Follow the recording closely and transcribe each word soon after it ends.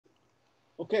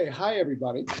Okay, hi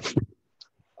everybody.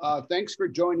 Thanks for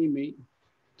joining me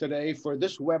today for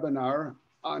this webinar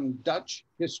on Dutch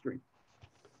history.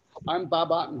 I'm Bob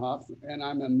Ottenhoff, and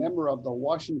I'm a member of the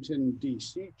Washington,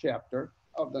 D.C. chapter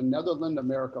of the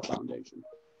Netherland-America Foundation.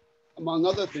 Among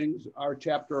other things, our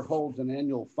chapter holds an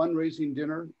annual fundraising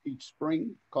dinner each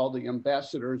spring called the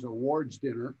Ambassadors Awards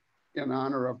Dinner in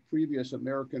honor of previous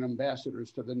American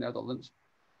ambassadors to the Netherlands.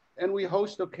 And we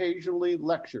host occasionally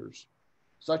lectures,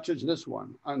 such as this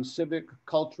one, on civic,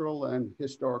 cultural, and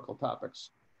historical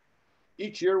topics.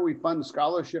 Each year we fund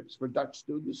scholarships for Dutch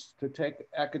students to take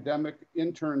academic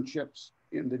internships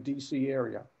in the DC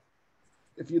area.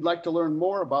 If you'd like to learn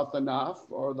more about the NAF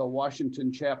or the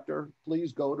Washington chapter,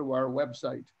 please go to our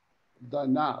website,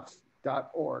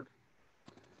 thenaf.org.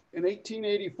 In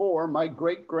 1884, my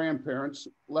great-grandparents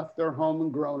left their home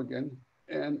in Groningen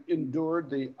and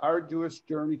endured the arduous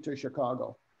journey to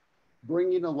Chicago,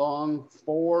 bringing along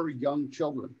 4 young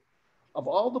children. Of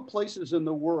all the places in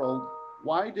the world,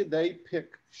 why did they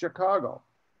pick Chicago?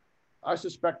 I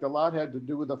suspect a lot had to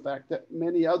do with the fact that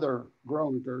many other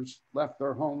Groningers left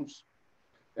their homes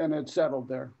and had settled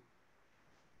there.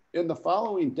 In the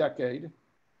following decade,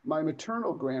 my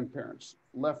maternal grandparents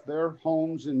left their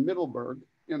homes in Middelburg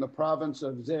in the province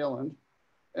of Zeeland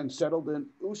and settled in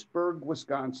Oostburg,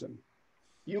 Wisconsin.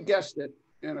 You guessed it,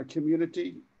 in a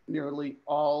community nearly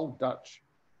all Dutch.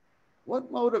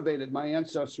 What motivated my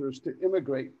ancestors to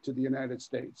immigrate to the United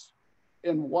States?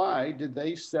 And why did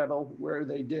they settle where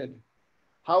they did?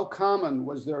 How common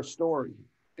was their story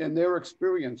and their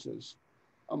experiences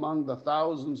among the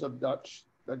thousands of Dutch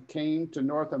that came to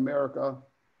North America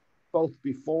both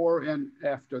before and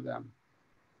after them?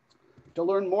 To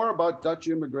learn more about Dutch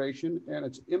immigration and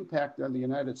its impact on the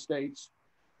United States,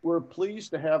 we're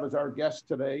pleased to have as our guest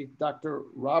today, Dr.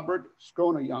 Robert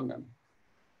Schoonejongen.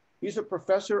 He's a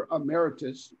professor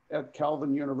emeritus at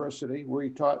Calvin University, where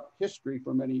he taught history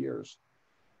for many years.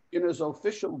 In his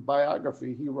official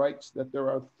biography, he writes that there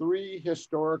are 3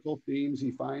 historical themes he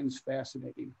finds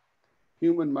fascinating: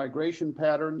 human migration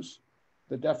patterns,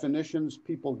 the definitions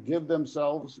people give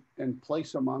themselves and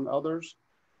place among others,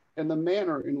 and the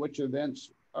manner in which events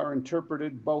are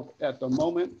interpreted both at the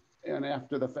moment and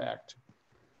after the fact.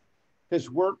 His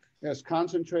work has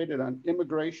concentrated on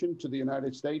immigration to the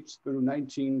United States through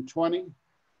 1920,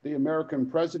 the American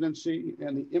presidency,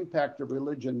 and the impact of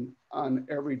religion on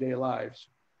everyday lives.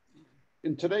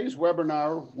 In today's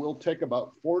webinar, we'll take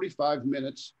about 45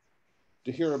 minutes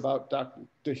to hear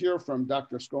from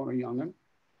Dr. Schoonejongen,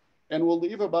 and we'll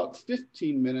leave about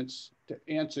 15 minutes to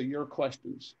answer your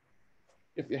questions.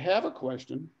 If you have a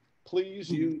question, please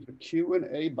use the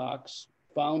Q&A box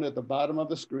found at the bottom of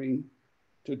the screen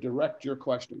to direct your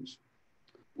questions.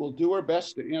 We'll do our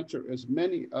best to answer as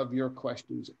many of your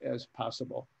questions as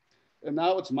possible. And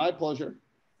now it's my pleasure,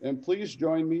 and please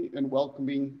join me in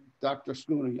welcoming Dr.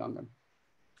 Schoonejongen.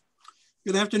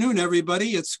 Good afternoon,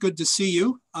 everybody. It's good to see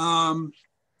you,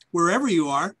 wherever you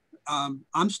are.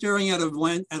 I'm staring at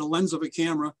a lens of a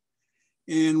camera,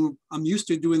 and I'm used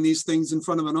to doing these things in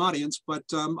front of an audience, but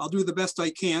I'll do the best I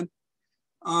can.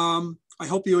 I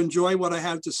hope you enjoy what I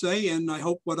have to say, and I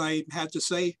hope what I had to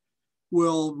say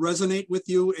will resonate with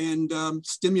you and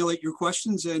stimulate your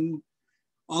questions, and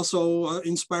also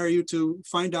inspire you to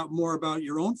find out more about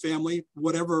your own family,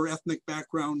 whatever ethnic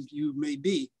background you may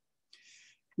be.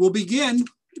 We'll begin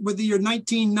with the year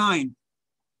 1909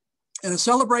 and a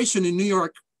celebration in New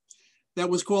York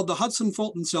that was called the Hudson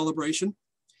Fulton celebration.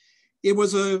 It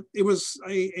was an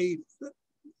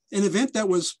event that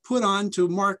was put on to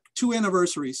mark 2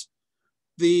 anniversaries.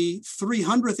 The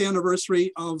 300th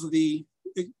anniversary of the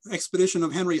expedition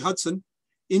of Henry Hudson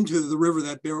into the river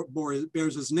that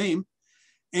bears his name,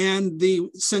 and the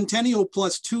centennial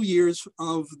plus 2 years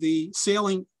of the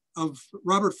sailing of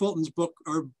Robert Fulton's book,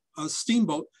 or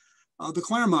steamboat, the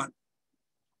Claremont.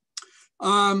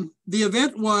 The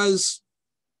event was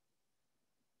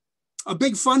a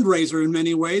big fundraiser in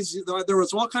many ways. There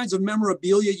was all kinds of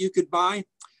memorabilia you could buy.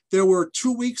 There were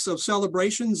 2 weeks of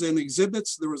celebrations and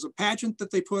exhibits. There was a pageant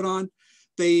that they put on.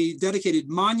 They dedicated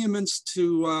monuments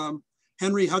to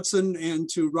Henry Hudson and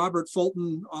to Robert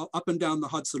Fulton up and down the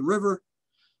Hudson River.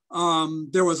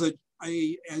 There was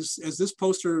as this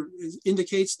poster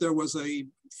indicates, there was an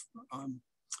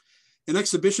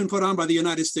exhibition put on by the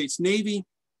United States Navy.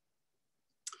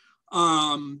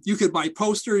 You could buy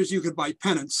posters, you could buy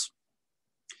pennants.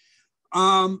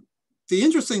 The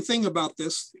interesting thing about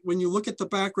this, when you look at the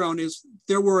background, is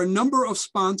there were a number of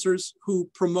sponsors who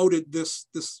promoted this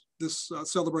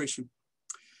celebration.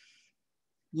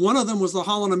 One of them was the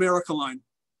Holland-America line.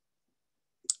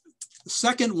 The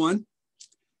second one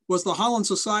was the Holland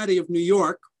Society of New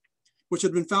York, which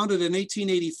had been founded in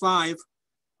 1885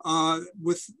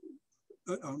 with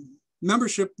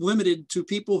membership limited to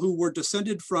people who were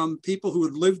descended from people who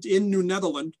had lived in New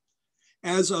Netherland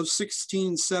as of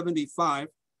 1675.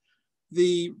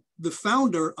 The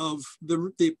founder of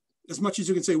the, as much as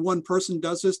you can say one person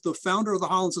does this, the founder of the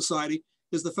Holland Society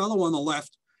is the fellow on the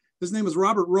left. His name is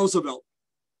Robert Roosevelt.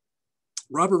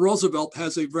 Robert Roosevelt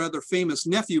has a rather famous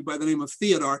nephew by the name of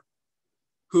Theodore,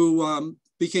 who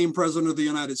became president of the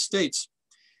United States.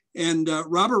 And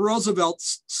Robert Roosevelt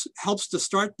helps to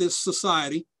start this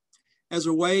society as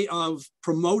a way of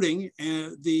promoting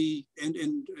the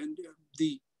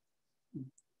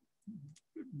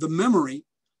memory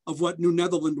of what New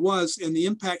Netherland was and the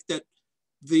impact that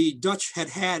the Dutch had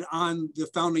had on the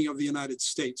founding of the United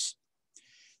States.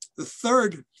 The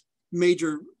third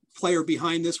major player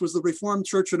behind this was the Reformed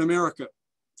Church in America,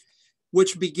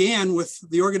 which began with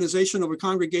the organization of a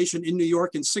congregation in New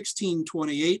York in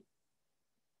 1628,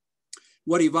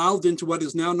 what evolved into what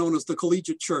is now known as the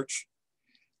Collegiate Church.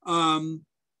 And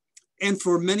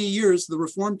for many years, the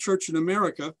Reformed Church in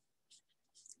America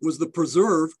was the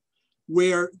preserve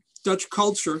where Dutch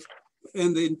culture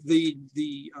and the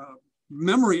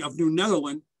memory of New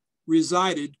Netherland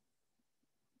resided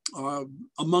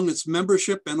among its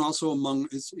membership and also among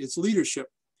its leadership.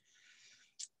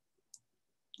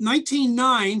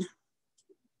 1909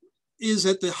 is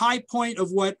at the high point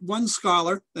of what one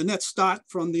scholar, Annette Stott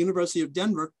from the University of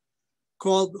Denver,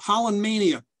 called Holland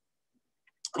Mania.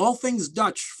 All things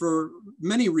Dutch, for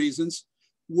many reasons,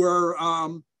 were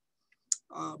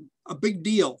a big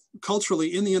deal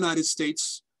culturally in the United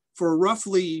States for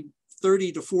roughly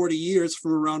 30 to 40 years,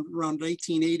 from around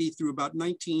 1880 through about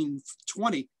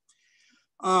 1920.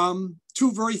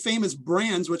 Two very famous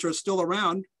brands, which are still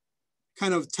around,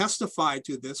 kind of testify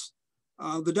to this.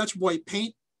 The Dutch boy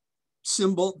paint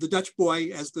symbol, the Dutch boy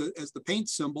as the paint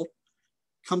symbol,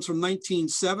 comes from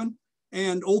 1907,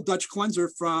 and Old Dutch Cleanser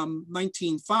from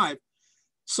 1905.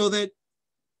 So that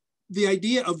the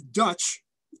idea of Dutch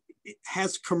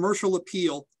has commercial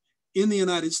appeal in the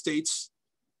United States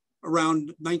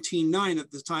around 1909,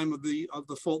 at the time of the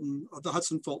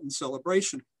Hudson Fulton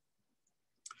celebration.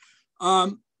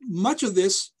 Much of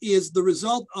this is the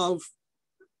result of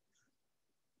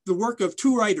the work of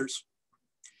two writers.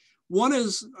 One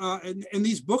is, and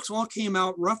these books all came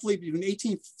out roughly between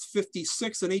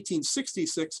 1856 and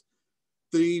 1866,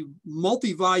 the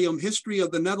multi-volume History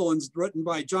of the Netherlands written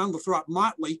by John Lathrop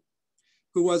Motley,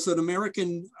 who was an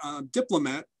American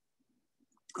diplomat,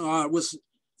 was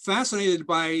fascinated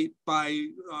by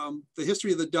the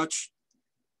history of the Dutch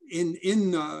and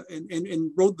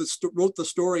wrote the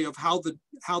story of how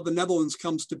the Netherlands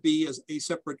comes to be as a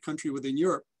separate country within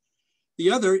Europe. The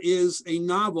other is a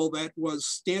novel that was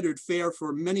standard fare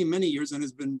for many, many years and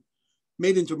has been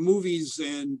made into movies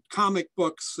and comic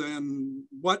books and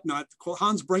whatnot, called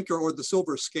Hans Brinker or The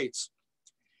Silver Skates.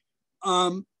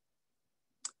 Hans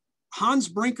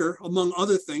Brinker, among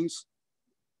other things,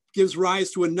 gives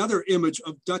rise to another image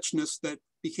of Dutchness that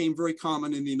became very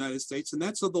common in the United States, and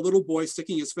that's of the little boy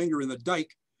sticking his finger in the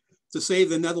dike to save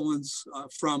the Netherlands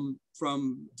from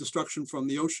destruction from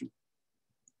the ocean.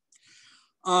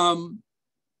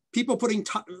 People putting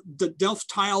Delft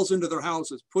tiles into their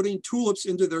houses, putting tulips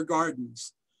into their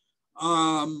gardens,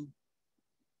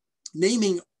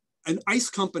 naming an ice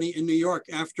company in New York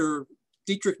after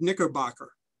Dietrich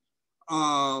Knickerbocker,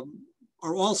 are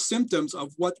all symptoms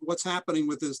of what's happening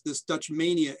with this Dutch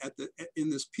mania in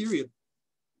this period.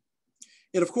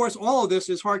 And of course, all of this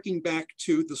is harking back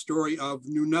to the story of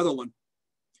New Netherland.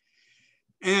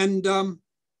 And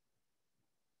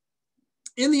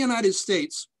in the United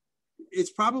States,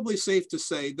 it's probably safe to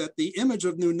say that the image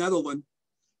of New Netherland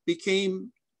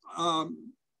became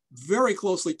very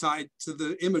closely tied to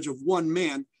the image of one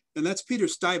man, and that's Peter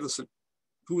Stuyvesant,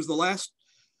 who was the last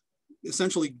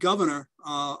essentially governor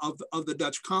of the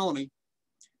Dutch colony.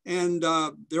 And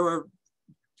there are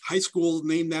high schools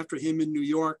named after him in New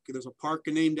York. There's a park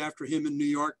named after him in New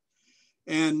York.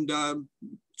 And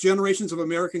generations of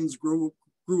Americans grew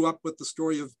up with the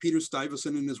story of Peter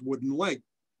Stuyvesant and his wooden leg.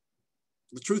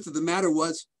 The truth of the matter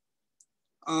was,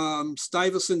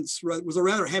 Stuyvesant was a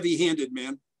rather heavy-handed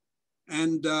man.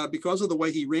 And because of the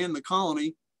way he ran the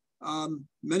colony,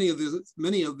 many of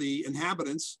the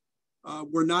inhabitants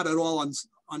were not at all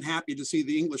unhappy to see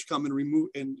the English come and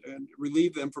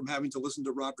relieve them from having to listen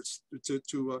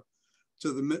to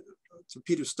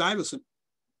Peter Stuyvesant.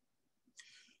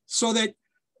 So that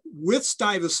with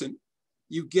Stuyvesant,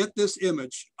 you get this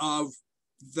image of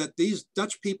that these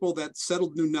Dutch people that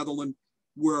settled New Netherland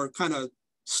were kind of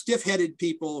stiff-headed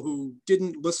people who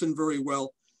didn't listen very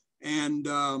well and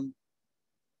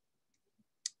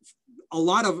a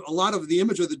lot of the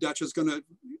image of the Dutch is going to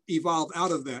evolve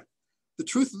out of that. The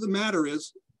truth of the matter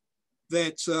is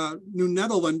that New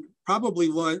Netherland probably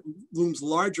looms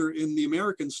larger in the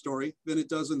American story than it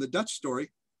does in the Dutch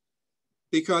story,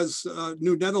 because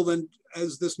New Netherland,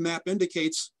 as this map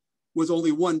indicates, was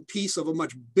only one piece of a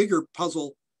much bigger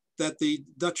puzzle that the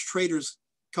Dutch traders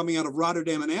coming out of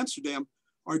Rotterdam and Amsterdam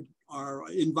are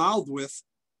involved with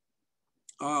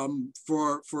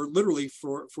literally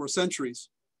for centuries.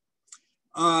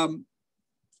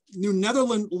 New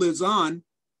Netherland lives on,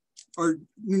 or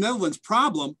New Netherland's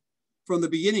problem from the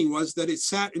beginning was that it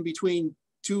sat in between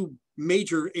two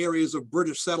major areas of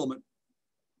British settlement.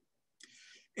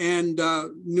 And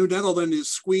New Netherland is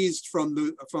squeezed from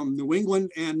New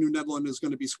England, and New Netherland is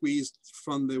going to be squeezed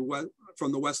from the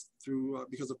west through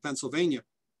because of Pennsylvania.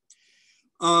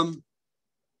 The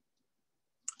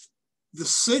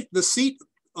seat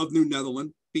of New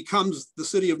Netherland becomes the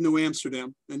city of New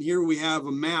Amsterdam, and here we have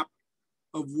a map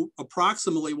of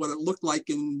approximately what it looked like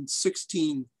in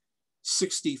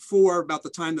 1664, about the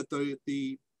time that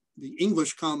the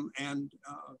English come and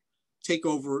take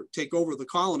over the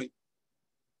colony.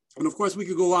 And of course, we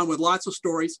could go on with lots of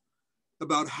stories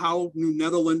about how New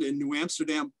Netherland and New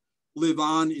Amsterdam live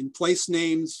on in place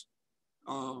names,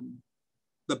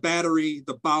 the Battery,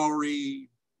 the Bowery,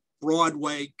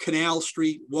 Broadway, Canal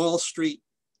Street, Wall Street,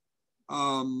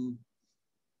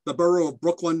 the borough of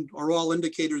Brooklyn are all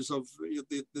indicators of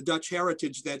the Dutch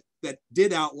heritage that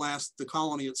did outlast the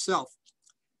colony itself.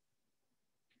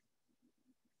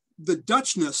 The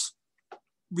Dutchness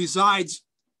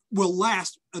will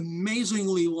last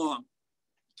amazingly long.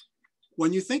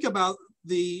 When you think about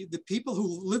the people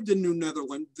who lived in New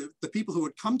Netherland, the people who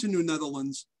had come to New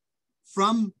Netherlands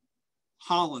from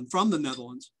Holland, from the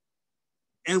Netherlands,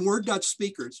 and were Dutch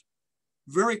speakers,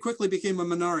 very quickly became a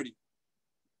minority.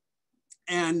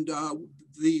 And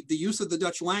the use of the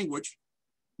Dutch language,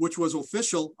 which was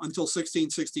official until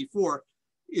 1664,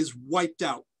 is wiped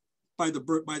out by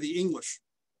the English.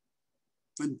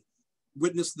 And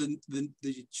witness the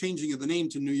changing of the name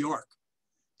to New York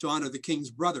to honor the king's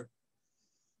brother.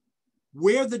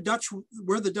 Where the Dutch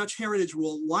heritage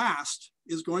will last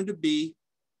is going to be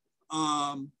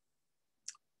in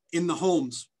the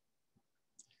homes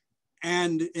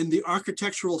and in the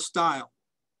architectural style.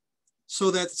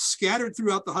 So that scattered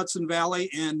throughout the Hudson Valley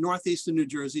and northeastern New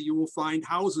Jersey, you will find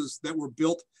houses that were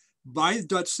built by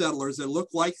Dutch settlers that look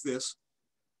like this.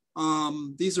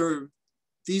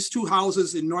 These two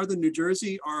houses in northern New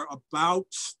Jersey are about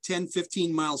 10,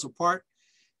 15 miles apart.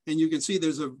 And you can see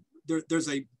the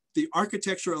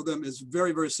architecture of them is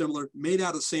very, very similar, made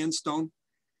out of sandstone.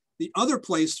 The other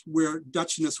place where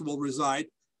Dutchness will reside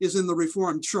is in the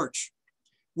Reformed Church,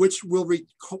 which will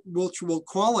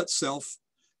call itself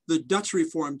the Dutch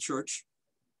Reformed Church,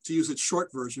 to use its short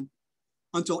version,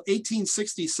 until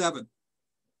 1867.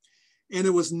 And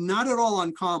it was not at all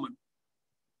uncommon,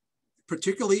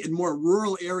 particularly in more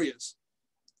rural areas,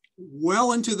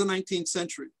 well into the 19th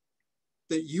century,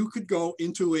 that you could go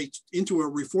into a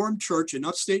Reformed church in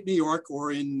upstate New York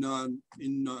or in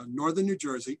northern New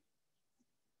Jersey,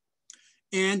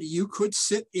 and you could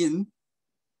sit in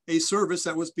a service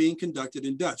that was being conducted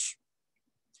in Dutch.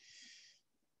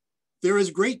 There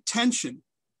is great tension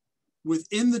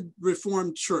within the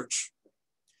Reformed Church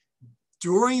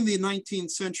during the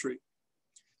 19th century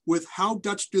with how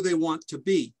Dutch do they want to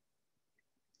be.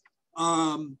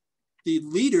 The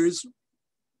leaders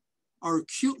are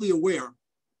acutely aware,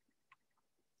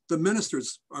 the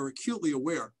ministers are acutely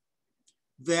aware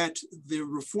that the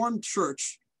Reformed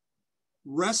Church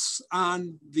rests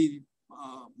on the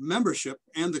membership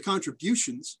and the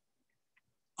contributions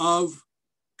of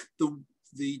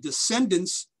the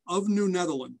descendants of New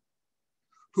Netherland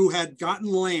who had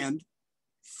gotten land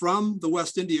from the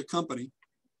West India Company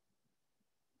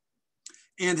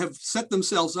and have set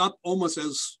themselves up almost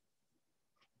as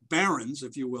barons,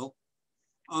 if you will,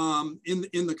 in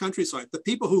the countryside. The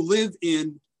people who live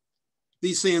in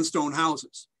these sandstone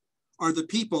houses are the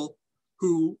people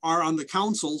who are on the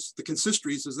councils, the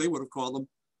consistories, as they would have called them,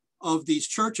 of these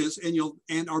churches,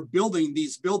 and are building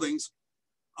these buildings,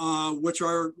 which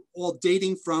are all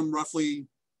dating from roughly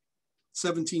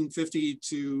 1750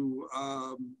 to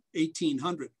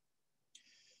 1800.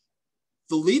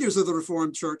 The leaders of the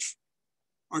Reformed Church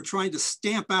are trying to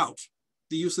stamp out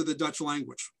the use of the Dutch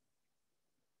language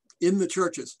in the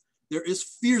churches. There is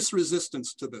fierce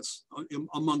resistance to this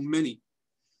among many.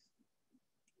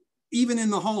 Even in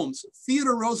the homes,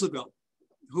 Theodore Roosevelt,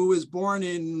 who was born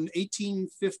in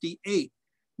 1858,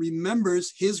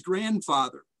 remembers his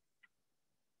grandfather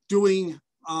doing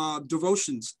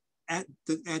devotions at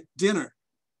dinner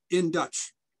in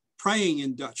Dutch, praying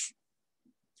in Dutch.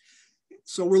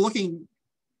 So we're looking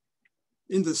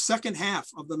in the second half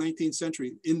of the 19th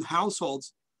century, in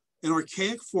households, an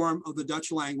archaic form of the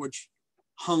Dutch language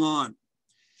hung on.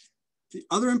 The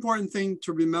other important thing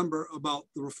to remember about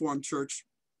the Reformed Church,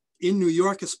 in New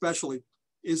York especially,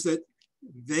 is that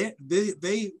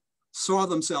they saw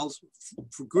themselves,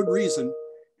 for good reason,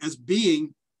 as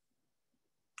being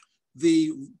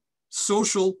the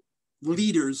social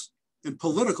leaders and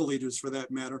political leaders, for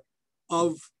that matter,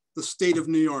 of the state of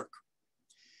New York.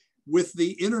 With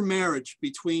the intermarriage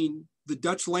between the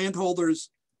Dutch landholders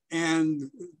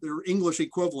and their English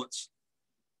equivalents,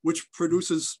 which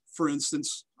produces, for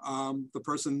instance, the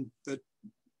person that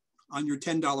on your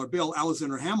 $10 bill,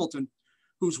 Alexander Hamilton,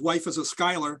 whose wife is a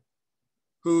Schuyler,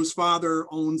 whose father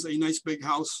owns a nice big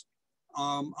house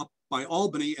up by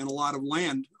Albany and a lot of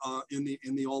land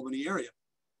in the Albany area,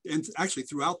 and actually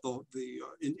throughout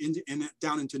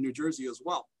down into New Jersey as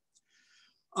well.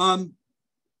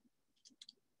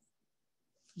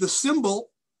 The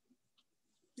symbol,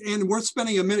 and we're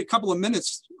spending a couple of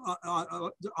minutes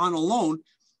on alone,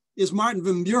 is Martin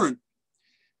Van Buren.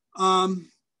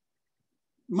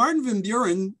 Martin Van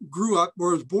Buren grew up,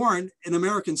 or was born, an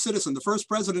American citizen, the first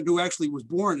president who actually was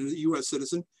born a US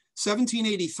citizen,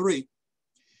 1783,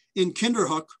 in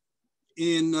Kinderhook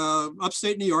in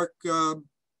upstate New York,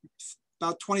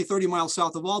 about 20, 30 miles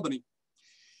south of Albany.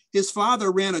 His father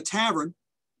ran a tavern,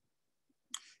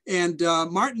 and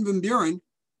Martin Van Buren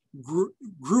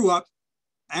grew up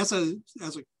as a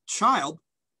child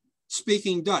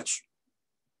speaking Dutch.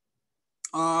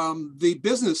 The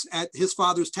business at his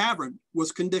father's tavern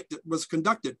was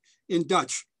conducted in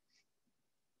Dutch.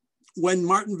 When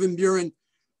Martin Van Buren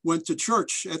went to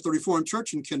church at the Reformed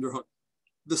Church in Kinderhook,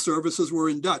 the services were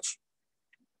in Dutch.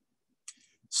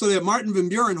 So that Martin Van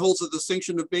Buren holds the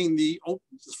distinction of being the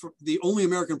only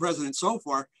American president so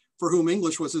far for whom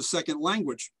English was his second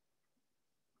language.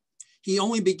 He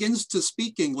only begins to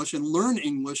speak English and learn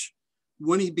English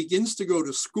when he begins to go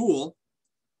to school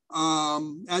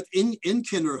in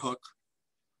Kinderhook.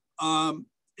 I've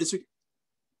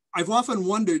often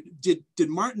wondered, did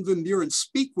Martin Van Buren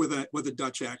speak with a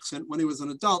Dutch accent when he was an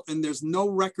adult? And there's no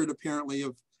record apparently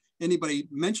of anybody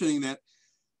mentioning that.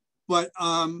 But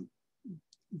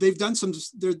they've done some,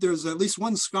 there's at least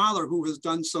one scholar who has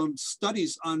done some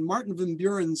studies on Martin Van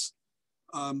Buren's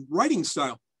writing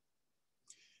style.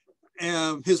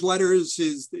 His letters,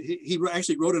 he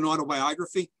actually wrote an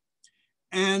autobiography,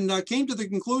 and came to the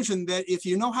conclusion that if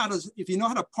you know how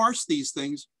to parse these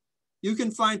things, you can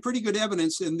find pretty good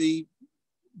evidence in the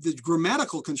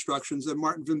grammatical constructions that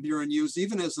Martin Van Buren used,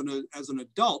 even as an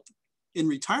adult in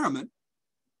retirement,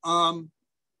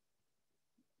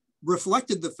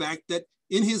 reflected the fact that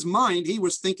in his mind he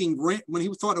was thinking, when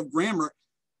he thought of grammar,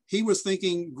 he was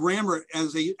thinking grammar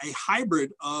as a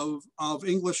hybrid of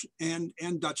English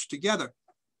and Dutch together.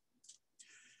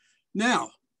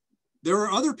 Now, there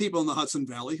are other people in the Hudson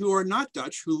Valley who are not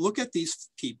Dutch, who look at these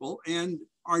people and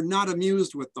are not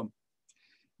amused with them.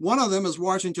 One of them is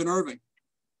Washington Irving,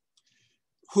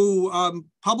 who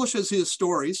publishes his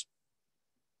stories,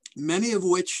 many of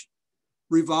which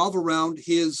revolve around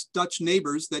his Dutch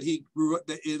neighbors that he grew up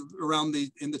around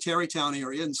in the Tarrytown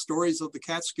area, and stories of the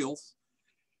Catskills,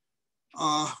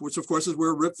 which of course is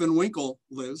where Rip Van Winkle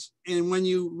lives. And when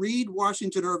you read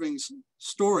Washington Irving's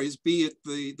stories, be it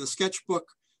the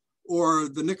sketchbook or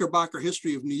the Knickerbocker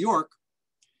History of New York,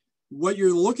 what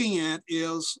you're looking at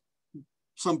is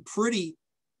some pretty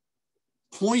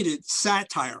pointed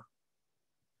satire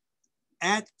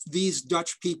at these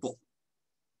Dutch people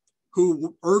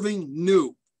who Irving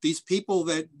knew, these people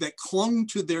that clung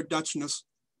to their Dutchness,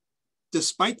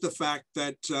 despite the fact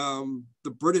that the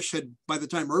British had, by the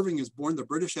time Irving is born, the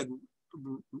British had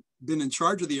been in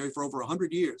charge of the area for over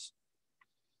 100 years.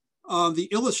 The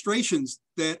illustrations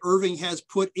that Irving has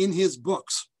put in his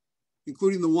books,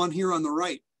 including the one here on the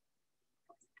right,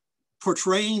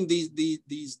 portraying these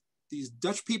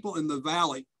Dutch people in the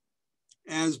valley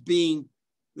as being,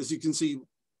 as you can see,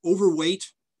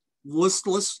 overweight,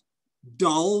 listless,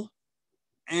 dull,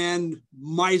 and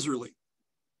miserly.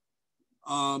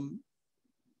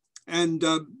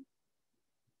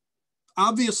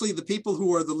 Obviously the people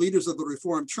who are the leaders of the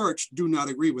Reformed Church do not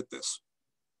agree with this,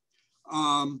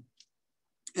 and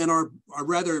are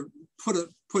rather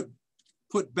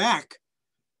put back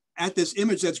at this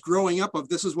image that's growing up of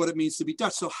this is what it means to be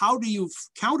Dutch. So how do you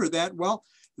counter that? Well,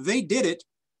 they did it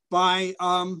by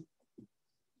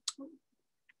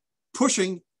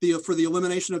pushing for the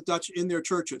elimination of Dutch in their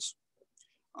churches,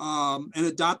 and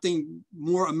adopting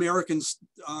more American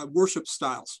worship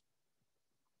styles.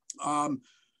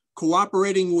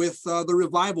 cooperating with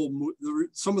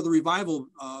some of the revival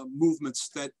movements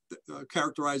that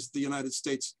characterized the United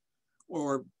States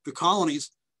or the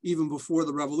colonies even before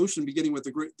the Revolution, beginning with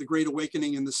the Great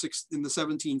Awakening in the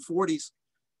 1740s,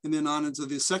 and then on into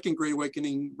the Second Great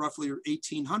Awakening, roughly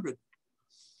 1800.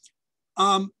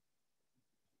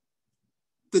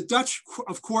 The Dutch,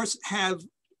 of course, have,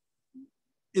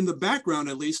 in the background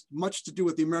at least, much to do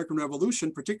with the American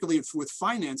Revolution, particularly with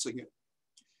financing it.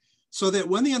 So that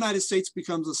when the United States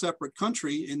becomes a separate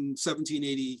country in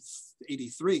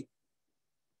 1783,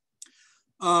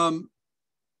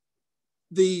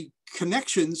 the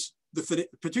connections,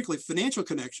 particularly financial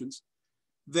connections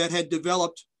that had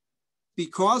developed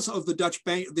because of the Dutch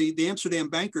bank, the Amsterdam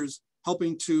bankers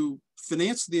helping to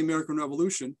finance the American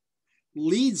Revolution,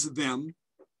 leads them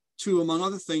to, among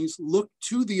other things, look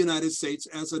to the United States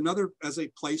as a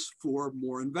place for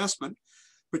more investment,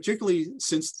 particularly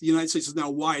since the United States is now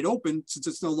wide open, since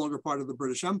it's no longer part of the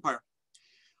British Empire.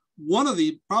 One of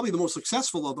probably the most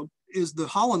successful of them is the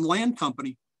Holland Land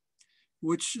Company,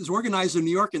 which is organized in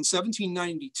New York in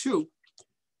 1792.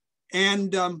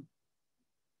 And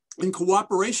in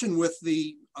cooperation with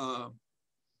the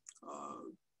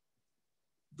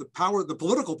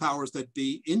political powers that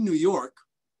be in New York,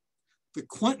 the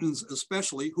Clintons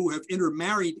especially, who have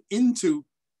intermarried into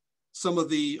some of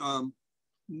the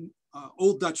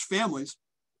old Dutch families,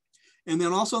 and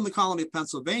then also in the colony of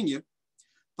Pennsylvania,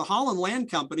 the Holland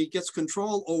Land Company gets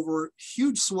control over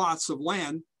huge swaths of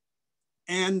land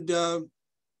and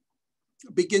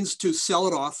begins to sell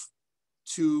it off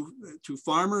to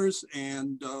farmers.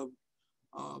 And in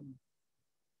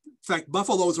fact,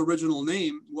 Buffalo's original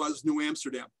name was New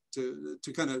Amsterdam, to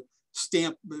kind of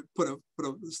stamp, put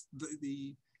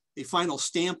a final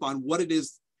stamp on what it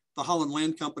is the Holland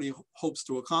Land Company hopes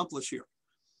to accomplish here.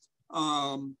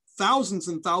 Thousands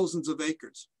and thousands of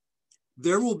acres.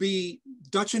 There will be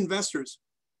Dutch investors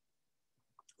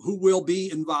who will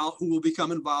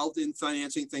become involved in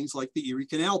financing things like the Erie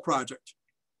Canal project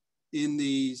in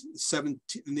the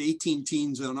 18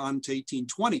 teens and on to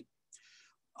 1820.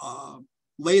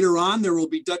 Later on, there will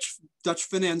be Dutch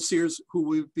financiers who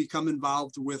will become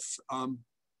involved with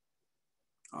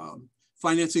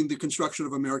financing the construction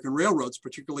of American railroads,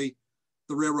 particularly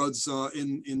the railroads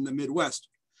in the Midwest.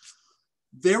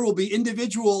 There will be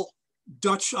individual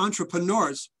Dutch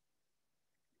entrepreneurs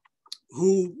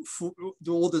who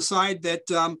will decide that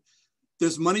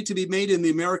there's money to be made in the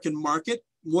American market.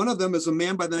 One of them is a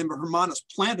man by the name of Hermanus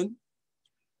Planten,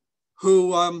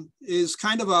 who is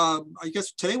kind of I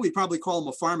guess today we'd probably call him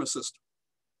a pharmacist.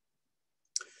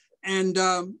 And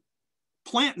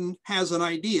Planten has an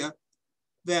idea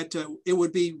that it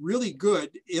would be really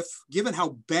good if, given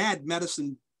how bad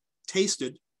medicine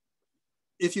tasted,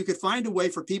 if you could find a way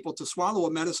for people to swallow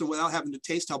a medicine without having to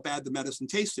taste how bad the medicine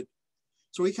tasted.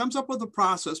 So he comes up with a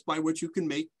process by which you can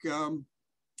make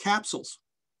capsules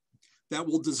that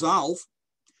will dissolve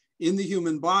in the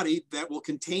human body, that will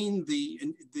contain the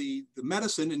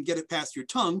medicine and get it past your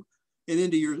tongue and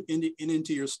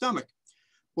into your stomach.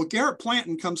 Well, Garrett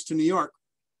Planten comes to New York,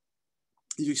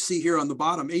 as you see here on the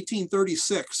bottom,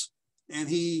 1836, and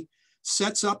he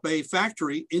sets up a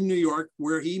factory in New York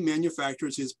where he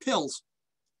manufactures his pills.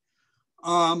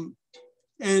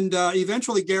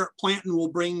 Eventually Garrett Planten will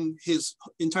bring his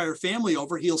entire family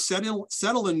over. He'll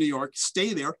settle in New York,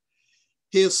 stay there.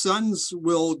 His sons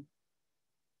will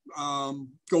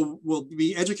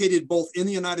be educated both in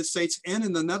the United States and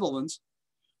in the Netherlands.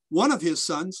 One of his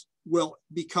sons will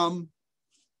become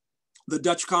the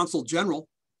Dutch Consul General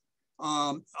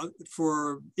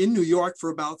in New York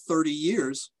for about 30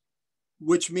 years,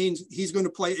 which means he's going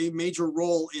to play a major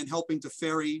role in helping to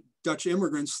ferry Dutch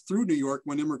immigrants through New York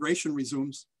when immigration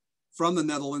resumes from the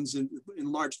Netherlands in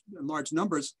large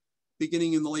numbers,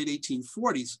 beginning in the late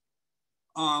 1840s.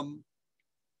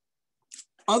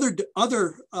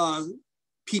 Other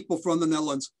people from the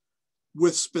Netherlands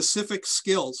with specific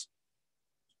skills.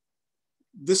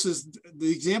 This is the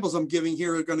examples I'm giving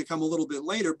here are going to come a little bit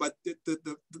later, but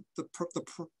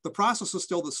the process is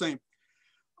still the same.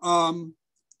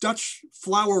 Dutch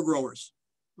flower growers.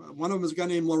 One of them is a guy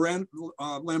named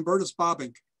Lambertus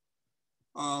Bobbink,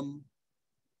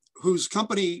 whose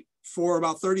company for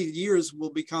about 30 years will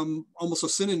become almost a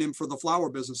synonym for the flower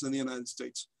business in the United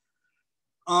States.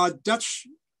 Dutch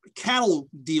cattle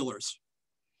dealers,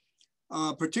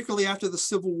 particularly after the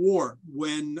Civil War,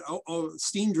 when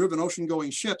steam-driven ocean-going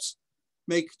ships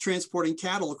make transporting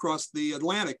cattle across the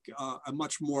Atlantic a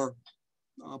much more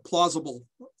plausible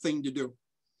thing to do.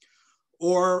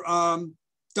 Or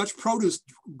Dutch produce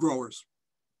growers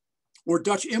or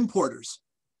Dutch importers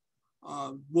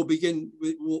will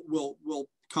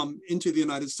come into the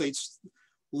United States,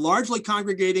 largely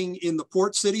congregating in the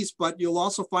port cities, but you'll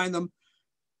also find them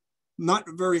not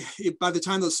very, by the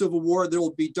time of the Civil War, there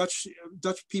will be Dutch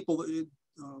people,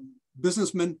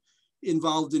 businessmen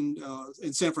involved in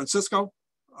San Francisco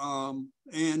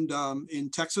and in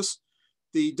Texas.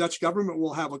 The Dutch government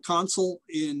will have a consul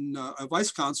a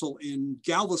vice consul in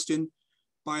Galveston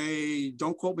by,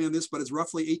 don't quote me on this, but it's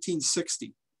roughly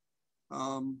 1860.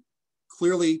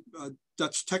 Clearly,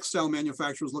 Dutch textile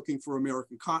manufacturers looking for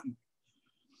American cotton.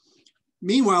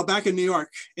 Meanwhile, back in New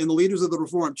York, in the leaders of the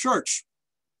Reformed Church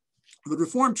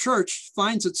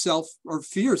finds itself, or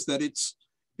fears that it's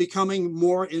becoming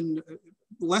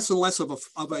less and less of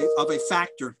a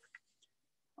factor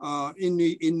in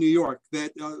New York.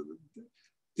 That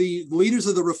the leaders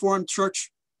of the Reformed Church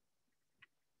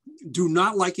do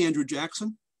not like Andrew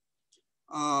Jackson.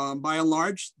 By and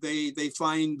large, they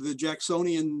find the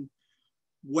Jacksonian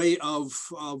way of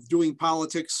doing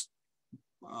politics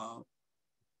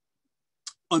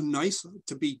unnice,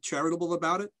 to be charitable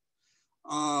about it.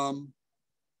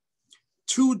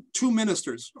 Two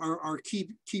ministers are key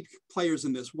players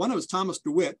in this. One was Thomas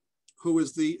DeWitt, who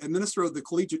is the minister of the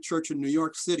Collegiate Church in New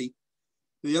York City.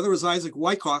 The other is Isaac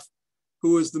Wyckoff,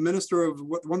 who is the minister of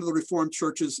one of the Reformed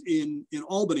churches in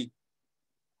Albany.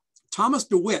 Thomas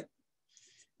DeWitt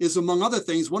is, among other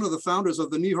things, one of the founders of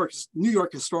the New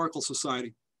York Historical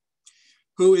Society,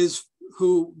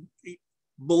 who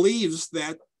believes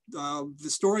that the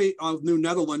story of New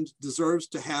Netherland deserves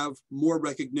to have more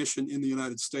recognition in the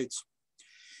United States.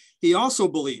 He also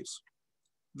believes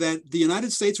that the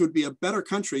United States would be a better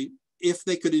country if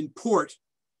they could import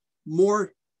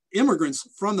more immigrants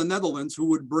from the Netherlands who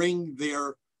would bring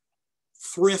their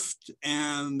thrift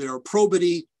and their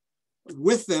probity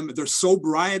with them, their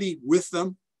sobriety with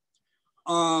them.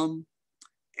 And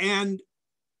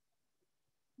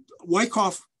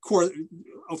Wyckoff,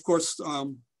 of course,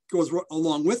 goes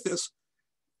along with this.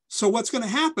 So what's going to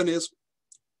happen is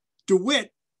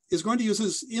DeWitt is going to use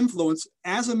his influence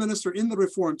as a minister in the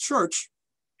Reformed Church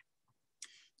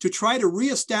to try to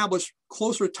reestablish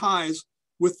closer ties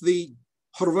with the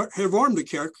Hervormde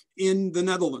Kerk in the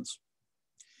Netherlands.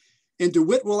 And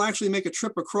DeWitt will actually make a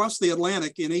trip across the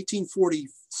Atlantic in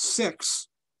 1846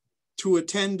 to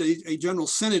attend a general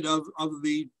synod of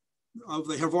the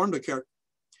Hervormde Kerk.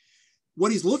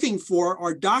 What he's looking for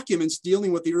are documents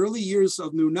dealing with the early years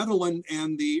of New Netherland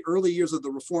and the early years of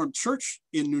the Reformed Church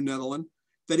in New Netherland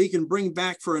that he can bring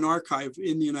back for an archive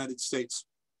in the United States.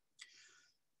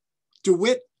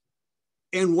 DeWitt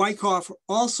and Wyckoff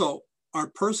also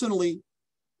are personally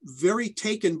very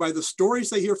taken by the stories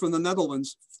they hear from the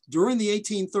Netherlands during the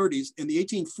 1830s and the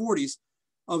 1840s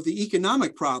of the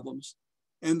economic problems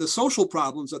and the social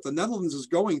problems that the Netherlands is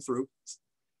going through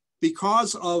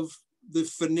because of the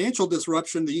financial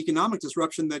disruption, the economic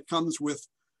disruption that comes with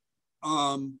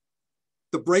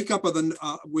the breakup of the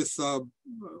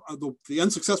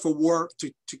unsuccessful war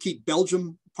to keep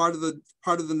Belgium part of the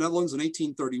Netherlands in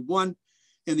 1831,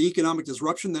 and the economic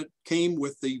disruption that came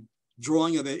with the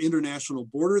drawing of the international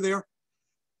border there.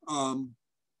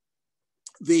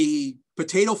 The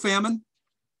potato famine,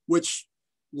 which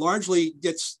largely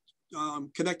gets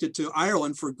connected to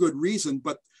Ireland for good reason,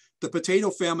 but the potato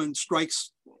famine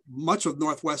strikes much of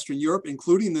Northwestern Europe,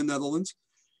 including the Netherlands.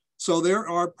 So there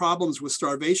are problems with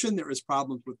starvation, there is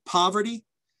problems with poverty,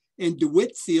 and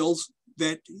DeWitt feels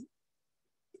that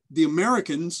the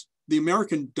American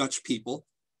Dutch people,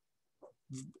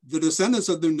 the descendants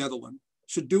of New Netherland,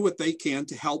 should do what they can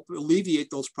to help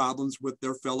alleviate those problems with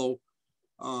their fellow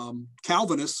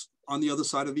Calvinists on the other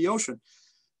side of the ocean.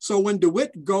 So when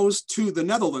DeWitt goes to the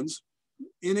Netherlands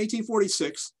in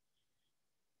 1846,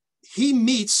 he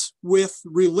meets with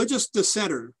religious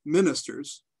dissenter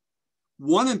ministers.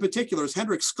 One in particular is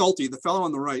Hendrik Schulte, the fellow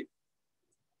on the right.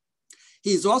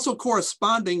 He's also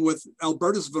corresponding with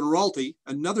Albertus van Raalte,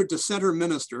 another dissenter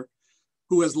minister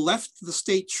who has left the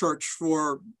state church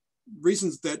for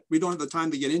reasons that we don't have the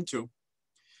time to get into.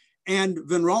 And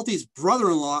van Raalte's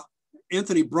brother-in-law,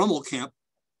 Anthony Brummelkamp.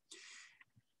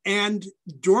 And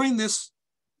during this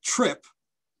trip,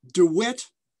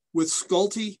 DeWitt with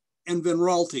Schulte and van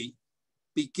Raalte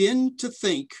begin to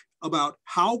think about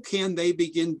how can they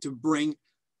begin to bring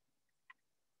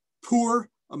poor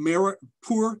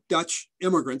Dutch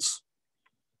immigrants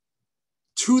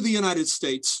to the United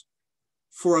States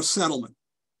for a settlement.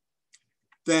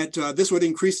 That this would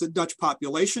increase the Dutch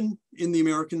population in the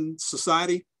American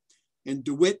society. And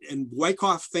DeWitt and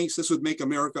Wyckoff thinks this would make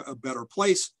America a better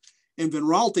place. And van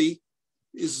Raalte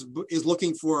is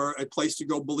looking for a place to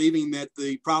go, believing that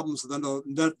the problems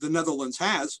that the Netherlands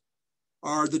has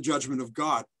are the judgment of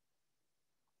God.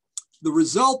 The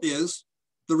result is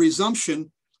the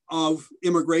resumption of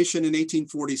immigration in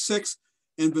 1846,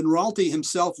 and Van Raalte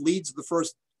himself leads the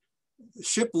first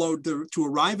shipload to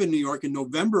arrive in New York in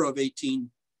November of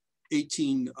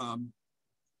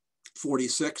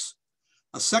 1846.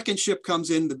 A second ship comes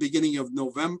in the beginning of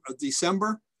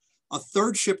December. A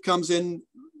third ship comes in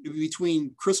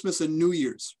between Christmas and New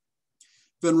Year's.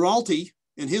 Van Raalte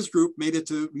and his group made it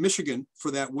to Michigan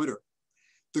for that winter.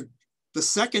 The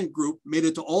second group made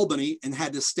it to Albany and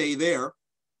had to stay there.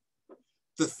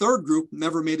 The third group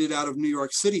never made it out of New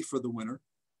York City for the winter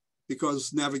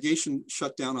because navigation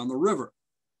shut down on the river.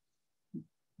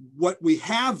 What we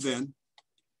have then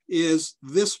is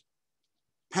this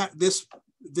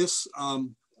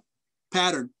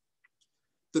pattern.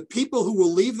 The people who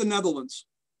will leave the Netherlands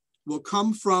will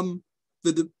come from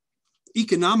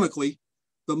economically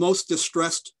the most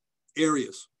distressed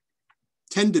areas,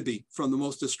 tend to be from the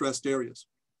most distressed areas.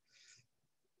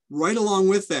 Right along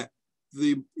with that,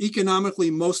 the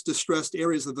economically most distressed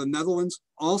areas of the Netherlands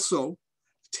also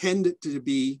tend to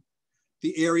be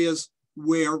the areas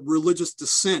where religious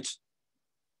dissent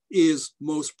is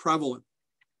most prevalent.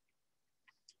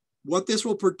 What this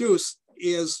will produce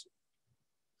is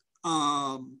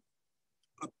an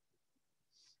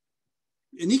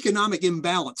economic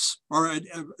imbalance or a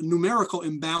numerical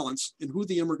imbalance in who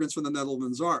the immigrants from the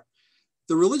Netherlands are.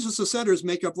 The religious dissenters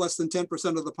make up less than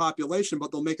 10% of the population,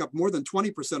 but they'll make up more than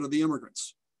 20% of the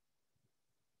immigrants.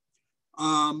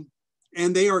 And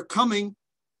they are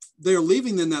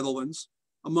leaving the Netherlands,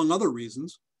 among other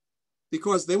reasons,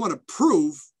 because they want to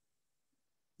prove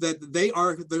that they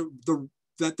are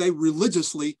that they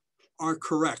religiously are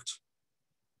correct,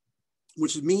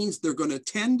 which means they're going to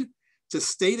tend to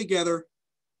stay together,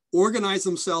 organize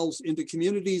themselves into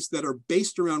communities that are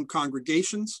based around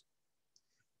congregations.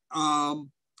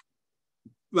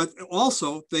 But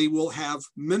also they will have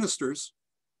ministers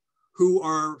who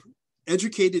are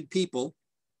educated people.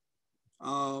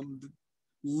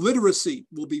 Literacy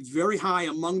will be very high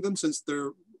among them since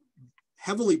they're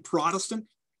heavily Protestant,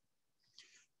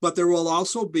 but there will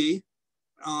also be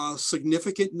a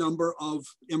significant number of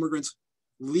immigrants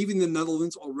leaving the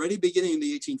Netherlands already beginning in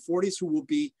the 1840s who will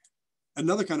be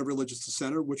another kind of religious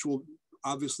dissenter, which will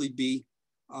obviously be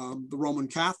the Roman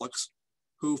Catholics,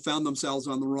 who found themselves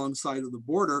on the wrong side of the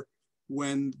border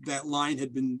when that line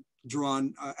had been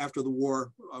drawn after the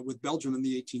war with Belgium in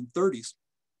the 1830s.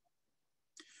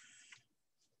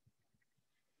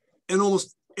 And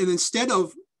instead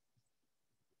of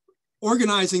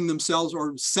organizing themselves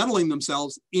or settling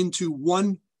themselves into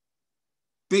one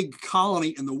big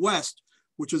colony in the West,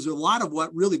 which is a lot of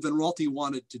what really Van Raalte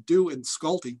wanted to do in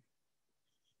Schulte,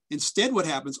 instead what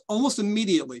happens almost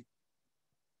immediately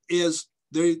is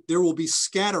there will be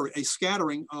a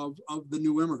scattering of the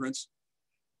new immigrants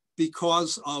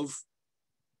because of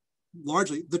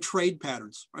largely the trade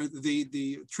patterns, right?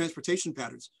 the transportation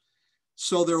patterns.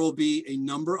 So there will be a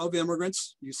number of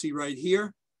immigrants, you see right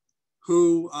here,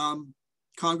 who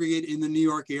congregate in the New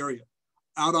York area,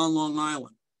 out on Long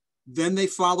Island. Then they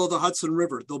follow the Hudson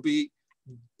River. There'll be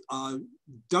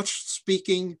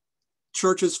Dutch-speaking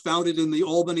churches founded in the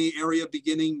Albany area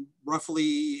beginning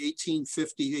roughly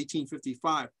 1850,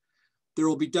 1855. There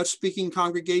will be Dutch-speaking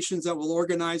congregations that will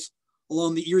organize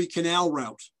along the Erie Canal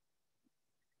route,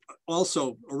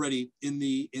 also already in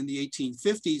the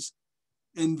 1850s.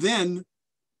 And then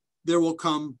there will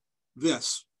come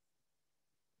this,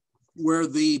 where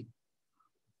the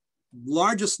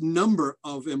largest number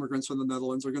of immigrants from the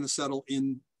Netherlands are going to settle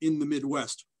in the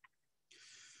Midwest.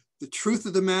 The truth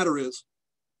of the matter is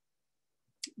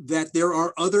that there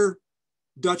are other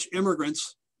Dutch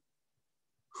immigrants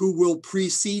who will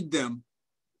precede them.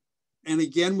 And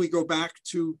again, we go back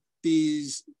to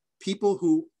these people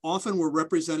who often were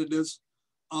representatives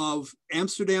of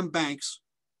Amsterdam banks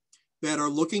that are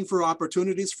looking for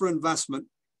opportunities for investment.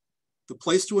 The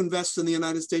place to invest in the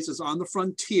United States is on the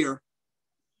frontier.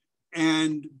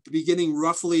 And beginning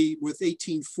roughly with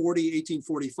 1840,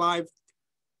 1845,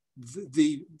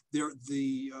 the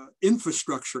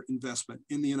infrastructure investment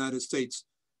in the United States,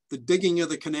 the digging of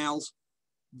the canals,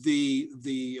 the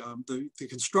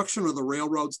construction of the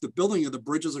railroads, the building of the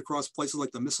bridges across places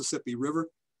like the Mississippi River.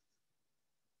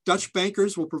 Dutch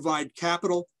bankers will provide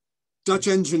capital. Dutch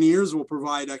engineers will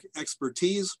provide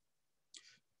expertise.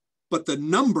 But the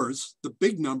numbers, the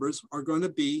big numbers, are going to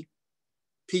be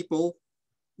people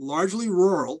largely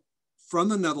rural from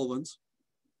the Netherlands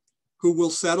who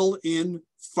will settle in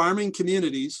farming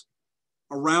communities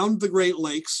around the Great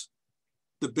Lakes,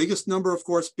 the biggest number, of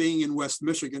course, being in West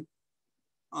Michigan.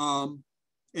 And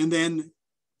then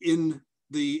in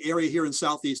the area here in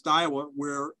Southeast Iowa,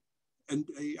 where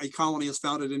a colony is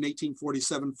founded in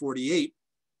 1847-48,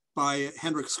 by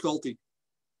Hendrik Schulte.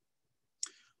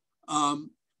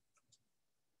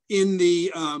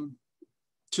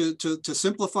 To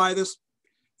simplify this,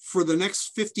 for the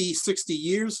next 50, 60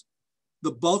 years,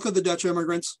 the bulk of the Dutch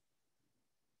immigrants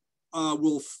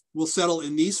will settle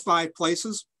in these 5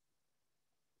 places.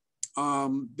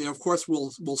 They, of course,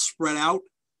 will spread out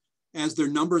as their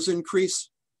numbers increase.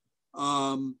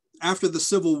 After the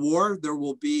Civil War, there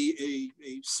will be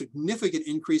a significant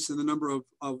increase in the number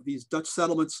of these Dutch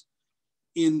settlements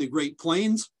in the Great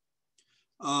Plains.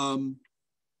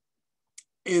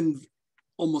 In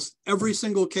almost every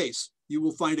single case, you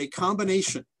will find a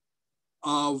combination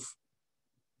of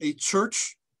a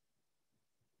church,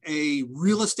 a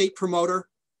real estate promoter,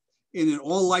 and in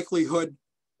all likelihood,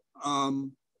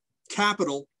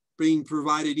 capital being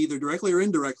provided either directly or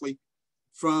indirectly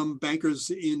from bankers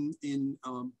in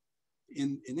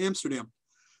Amsterdam,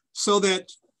 so that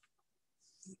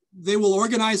they will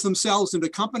organize themselves into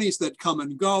companies that come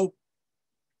and go,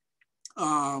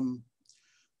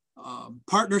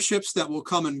 partnerships that will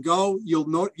come and go.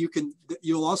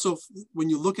 You'll also, when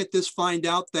you look at this, find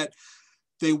out that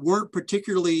they weren't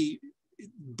particularly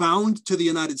bound to the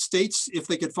United States. If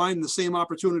they could find the same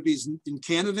opportunities in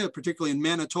Canada, particularly in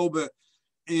Manitoba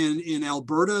and in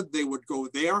Alberta, they would go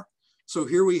there. So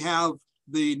here we have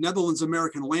the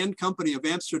Netherlands-American Land Company of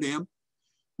Amsterdam,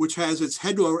 which has its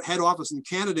head office in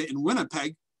Canada in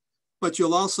Winnipeg, but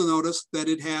you'll also notice that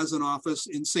it has an office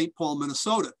in St. Paul,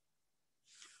 Minnesota.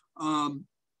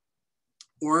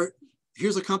 Or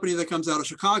here's a company that comes out of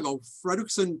Chicago.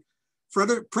 Prinsen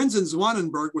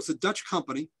Zwanenburg was a Dutch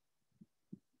company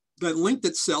that linked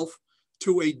itself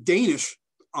to a Danish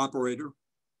operator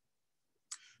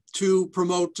to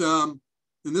promote,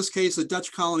 in this case, a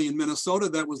Dutch colony in Minnesota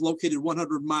that was located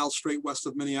 100 miles straight west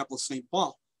of Minneapolis, St.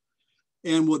 Paul,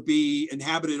 and would be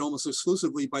inhabited almost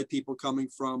exclusively by people coming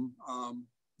from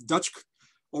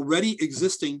already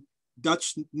existing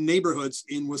Dutch neighborhoods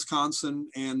in Wisconsin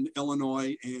and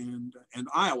Illinois and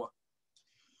Iowa.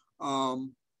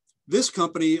 This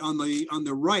company on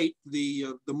the right,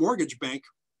 the mortgage bank,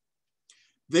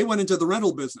 they went into the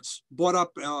rental business, bought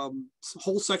up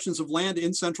whole sections of land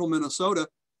in central Minnesota,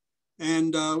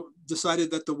 and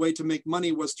decided that the way to make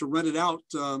money was to rent it out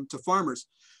to farmers.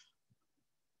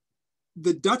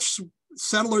 The Dutch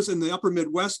settlers in the upper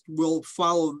Midwest will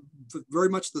follow very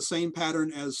much the same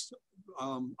pattern as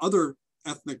other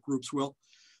ethnic groups will.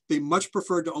 They much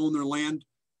prefer to own their land,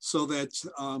 so that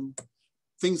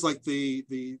things like the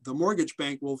mortgage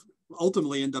bank will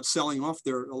ultimately end up selling off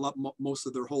most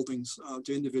of their holdings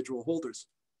to individual holders.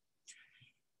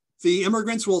 The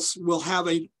immigrants will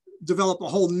develop a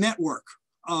whole network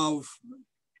of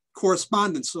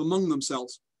correspondence among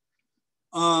themselves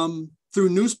through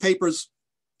newspapers,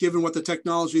 given what the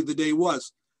technology of the day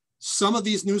was. Some of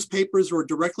these newspapers were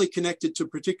directly connected to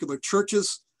particular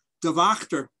churches. De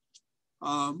Wachter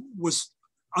was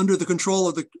under the control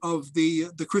of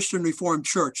the Christian Reformed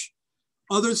Church.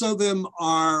 Others of them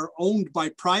are owned by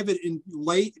private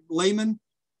laymen,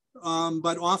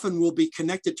 but often will be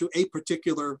connected to a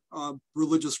particular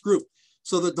religious group.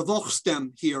 So the De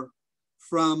Volkstem here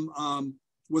from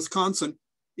Wisconsin,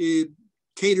 it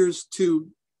caters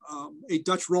to a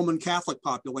Dutch Roman Catholic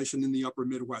population in the upper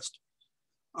Midwest.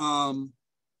 When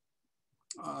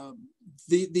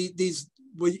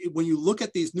you look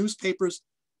at these newspapers,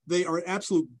 they are an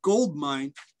absolute gold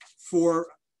mine for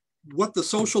what the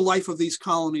social life of these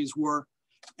colonies were,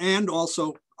 and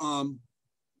also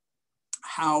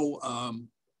how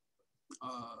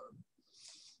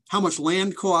much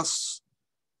land costs,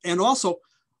 and also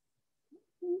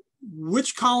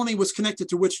which colony was connected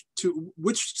to which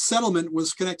settlement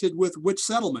was connected with which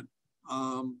settlement.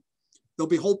 There'll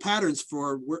be whole patterns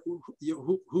for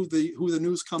who the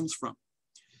news comes from.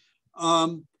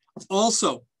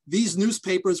 Also, these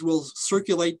newspapers will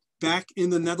circulate back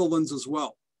in the Netherlands as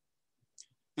well.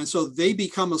 And so they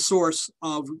become a source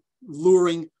of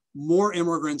luring more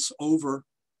immigrants over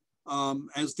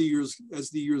as the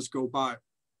years go by.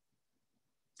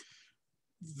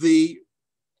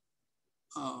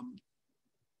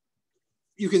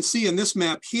 You can see in this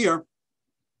map here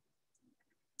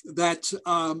that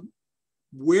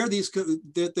where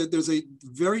there's a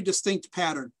very distinct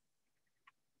pattern.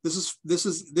 This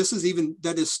is even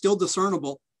that is still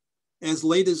discernible as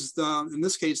late as in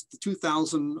this case the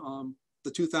 2000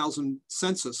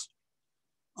 census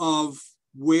of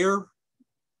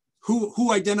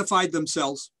who identified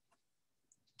themselves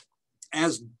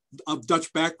as of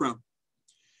Dutch background.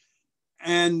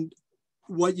 And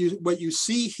what you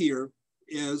see here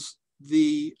is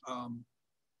the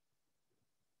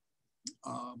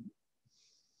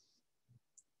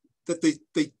that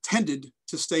they tended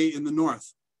to stay in the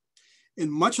north.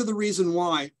 And much of the reason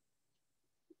why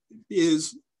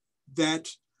is that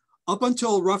up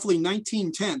until roughly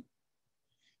 1910,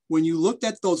 when you looked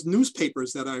at those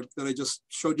newspapers that I just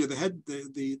showed you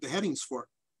the headings for,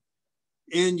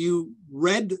 and you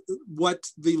read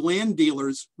what the land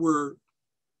dealers were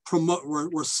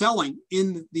selling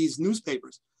in these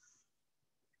newspapers,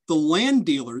 the land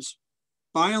dealers,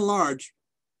 by and large,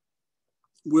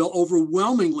 will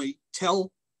overwhelmingly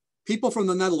tell people from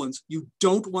the Netherlands, you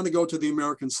don't want to go to the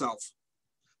American South.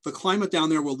 The climate down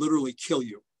there will literally kill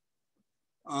you.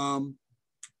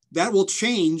 That will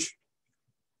change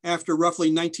after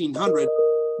roughly 1900,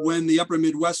 when the upper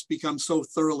Midwest becomes so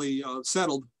thoroughly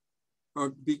settled,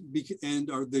 or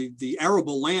the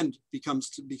arable land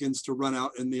begins to run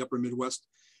out in the upper Midwest.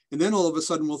 And then all of a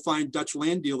sudden we'll find Dutch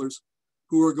land dealers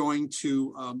who are going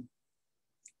to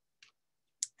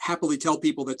happily tell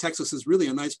people that Texas is really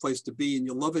a nice place to be and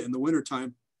you'll love it in the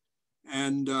wintertime.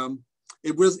 And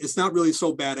it's not really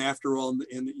so bad after all,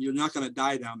 and you're not going to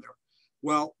die down there.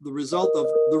 Well, the result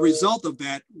of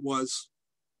that was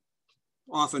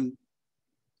often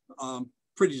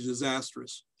pretty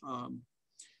disastrous.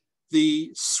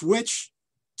 The switch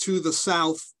to the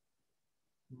South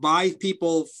by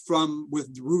people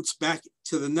with roots back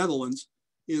to the Netherlands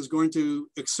is going to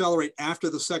accelerate after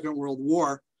the Second World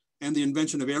War and the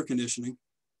invention of air conditioning,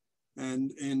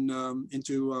 and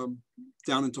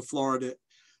down into Florida.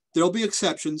 There'll be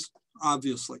exceptions,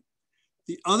 obviously.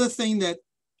 The other thing that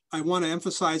I want to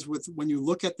emphasize when you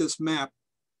look at this map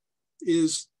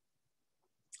is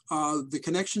the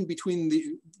connection between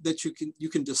that you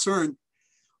can discern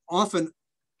often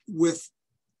with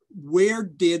where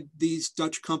did these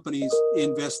Dutch companies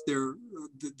invest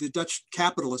the Dutch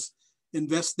capitalists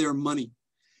invest their money.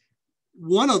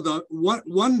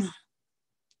 One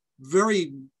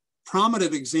very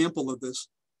prominent example of this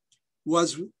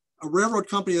was a railroad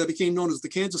company that became known as the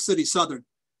Kansas City Southern,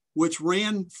 which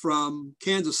ran from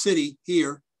Kansas City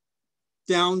here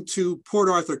down to Port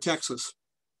Arthur, Texas,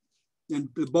 in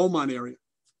the Beaumont area.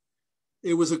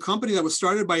 It was a company that was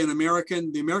started by an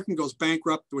American. The American goes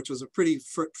bankrupt, which was a pretty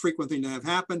frequent thing to have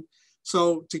happen.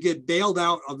 So to get bailed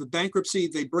out of the bankruptcy,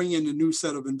 they bring in a new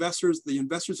set of investors. The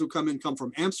investors who come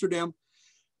from Amsterdam,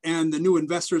 and the new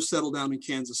investors settle down in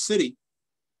Kansas City.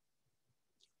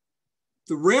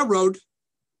 The railroad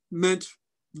meant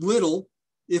little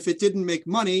if it didn't make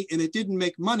money, and it didn't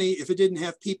make money if it didn't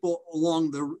have people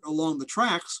along the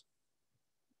tracks.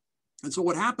 And so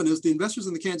what happened is the investors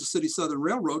in the Kansas City Southern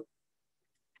Railroad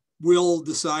will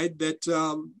decide that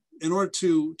in order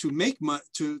to make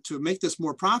this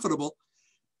more profitable,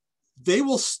 they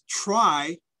will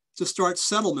try to start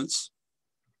settlements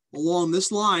along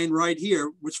this line right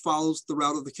here, which follows the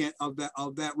route of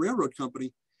that railroad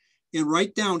company. And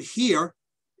right down here,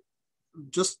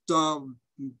 just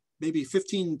maybe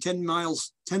 10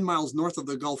 miles north of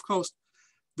the Gulf Coast,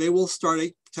 they will start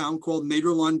a town called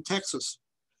Nederland, Texas.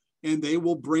 And they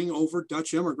will bring over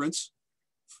Dutch immigrants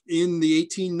in the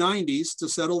 1890s to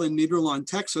settle in Nederland,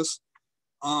 Texas,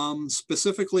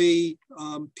 specifically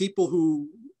people who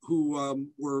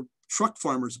were truck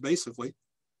farmers, basically,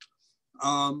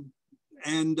 and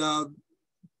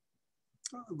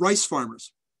rice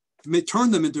farmers.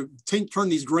 Turn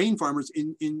these grain farmers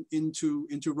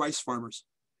into rice farmers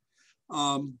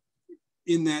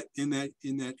in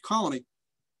that colony.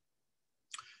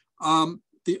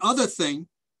 The other thing,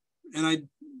 and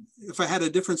if I had a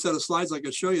different set of slides, I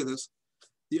could show you this.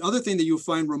 The other thing that you'll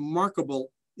find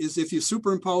remarkable is if you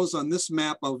superimpose on this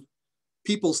map of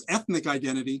people's ethnic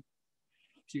identity,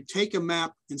 if you take a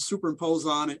map and superimpose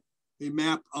on it a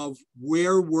map of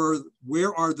where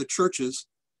are the churches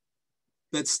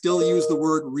that still use the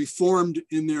word Reformed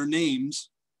in their names,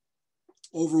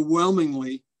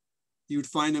 overwhelmingly, you'd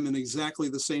find them in exactly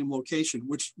the same location,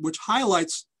 which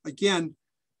highlights, again,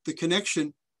 the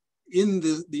connection in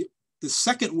the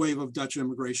second wave of Dutch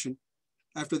immigration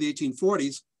after the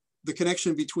 1840s, the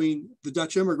connection between the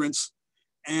Dutch immigrants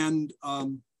and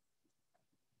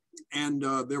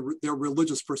their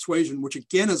religious persuasion, which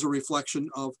again is a reflection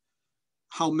of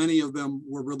how many of them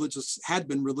had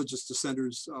been religious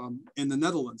dissenters in the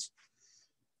Netherlands.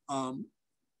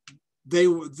 They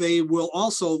will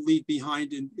also leave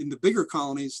behind in the bigger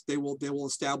colonies. They will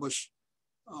establish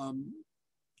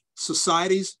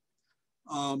societies.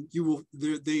 Even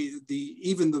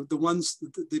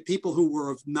the people who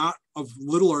were of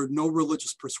little or no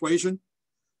religious persuasion,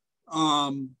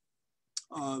 you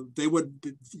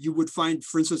would find,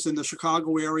 for instance, in the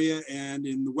Chicago area and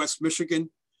in the West Michigan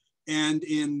and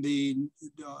in the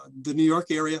New York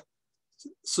area,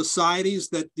 societies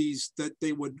that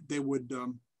they would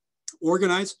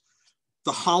organize.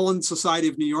 The Holland Society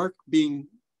of New York being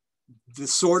the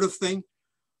sort of thing.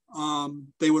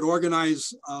 They would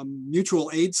organize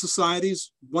mutual aid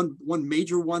societies. One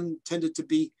major one tended to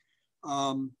be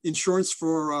insurance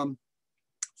for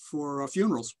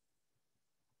funerals.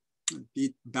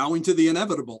 Be bowing to the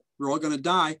inevitable. We're all going to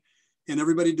die, and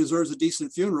everybody deserves a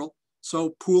decent funeral.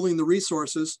 So pooling the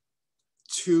resources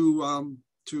to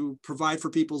provide for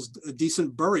people's a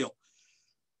decent burial.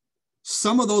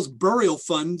 Some of those burial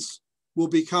funds will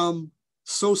become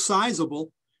so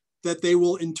sizable that they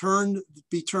will in turn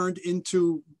be turned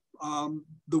into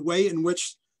the way in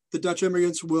which the Dutch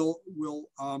immigrants will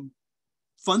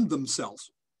fund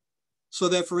themselves. So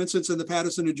that, for instance, in the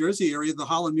Paterson, New Jersey area, the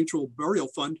Holland Mutual Burial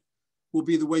Fund will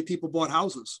be the way people bought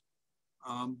houses.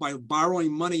 By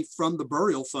borrowing money from the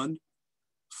burial fund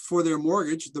for their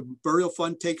mortgage, the burial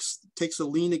fund takes a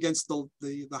lien against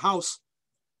the house.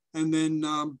 And then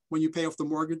when you pay off the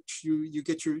mortgage, you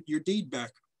get your deed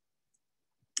back.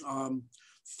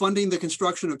 Funding the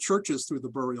construction of churches through the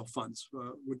burial funds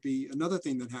would be another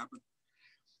thing that happened.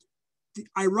 The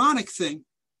ironic thing,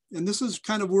 and this is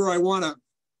kind of where I want to,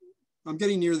 I'm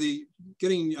getting near the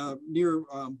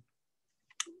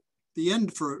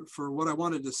end for what I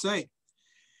wanted to say.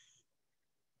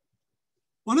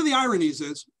 One of the ironies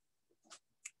is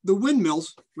the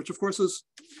windmills, which of course is,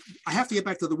 I have to get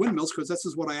back to the windmills because this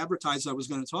is what I advertised I was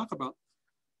going to talk about.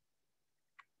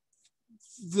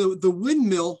 The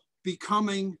windmill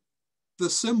becoming the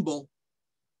symbol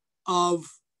of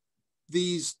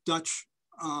these Dutch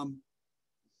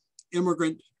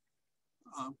immigrant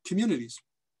communities.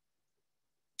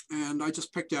 And I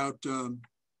just picked out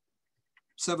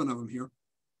 7 of them here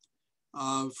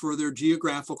for their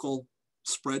geographical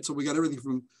spread. So we got everything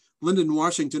from Linden,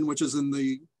 Washington, which is in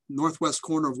the northwest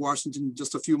corner of Washington,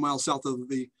 just a few miles south of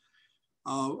the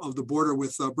border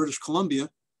with British Columbia,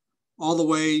 all the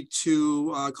way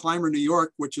to Clymer, New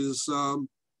York, which is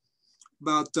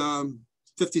about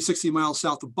 50, 60 miles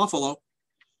south of Buffalo,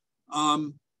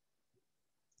 down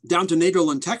to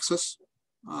Nederland, Texas,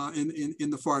 in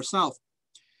the far south.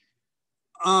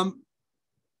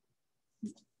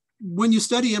 When you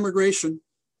study immigration,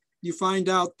 you find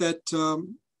out that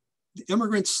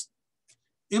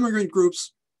immigrant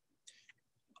groups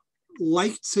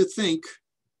like to think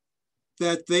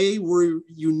that they were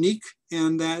unique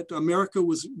and that America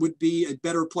would be a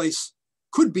better place,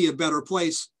 could be a better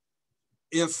place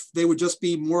if they would just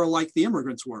be more like the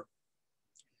immigrants were.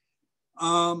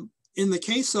 In the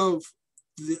case of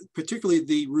particularly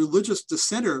the religious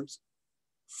dissenters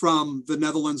from the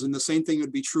Netherlands, and the same thing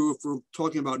would be true if we're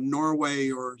talking about Norway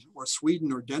or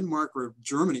Sweden or Denmark or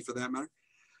Germany for that matter.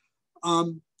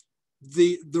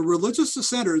 The religious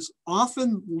dissenters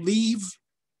often leave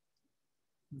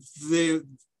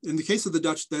in the case of the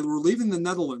Dutch, they were leaving the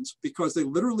Netherlands because they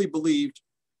literally believed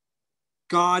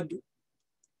God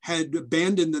had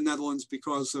abandoned the Netherlands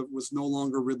because it was no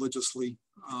longer religiously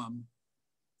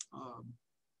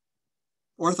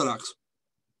orthodox.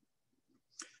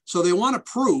 So they want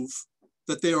to prove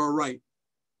that they are right.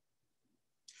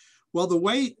 Well, the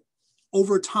way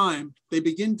over time they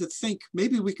begin to think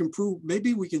maybe we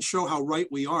can show how right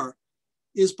we are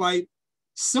is by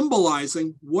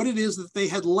symbolizing what it is that they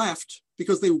had left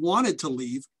because they wanted to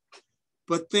leave,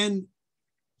 but then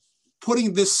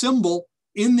putting this symbol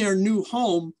in their new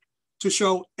home to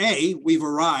show A, we've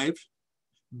arrived,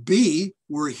 B,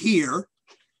 we're here,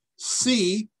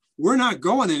 C, we're not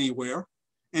going anywhere,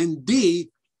 and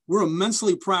D, we're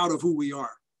immensely proud of who we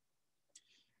are.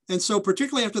 And so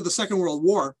particularly after the Second World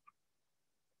War,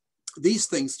 these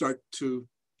things start to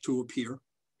appear.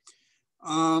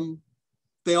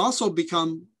 They also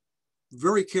become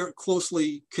very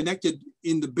closely connected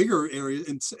in the bigger areas,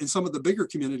 in some of the bigger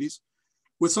communities,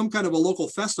 with some kind of a local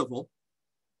festival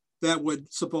that would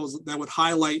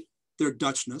highlight their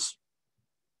Dutchness,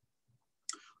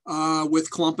 with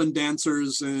klompen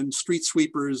dancers and street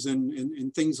sweepers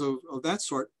and things of that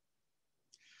sort,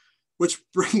 which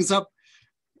brings up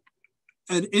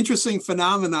an interesting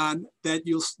phenomenon that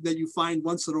you find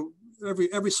once in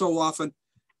every so often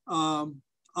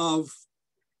of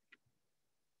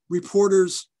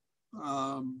reporters,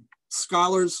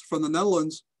 scholars from the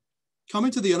Netherlands coming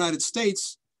to the United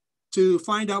States to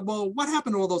find out, well, what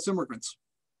happened to all those immigrants?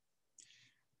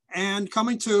 And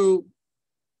coming to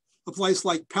a place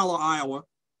like Pella, Iowa,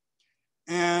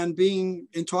 and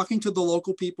talking to the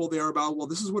local people there about, well,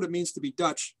 this is what it means to be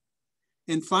Dutch,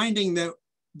 and finding that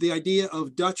the idea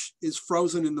of Dutch is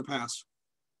frozen in the past.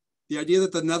 The idea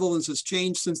that the Netherlands has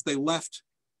changed since they left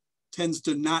tends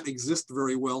to not exist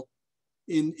very well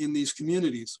in these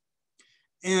communities.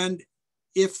 And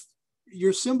if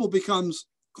your symbol becomes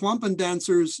klompen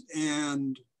dancers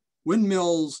and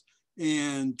windmills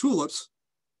and tulips.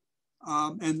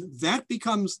 And that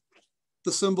becomes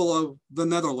the symbol of the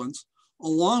Netherlands,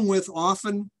 along with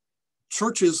often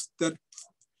churches that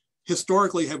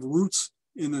historically have roots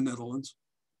in the Netherlands.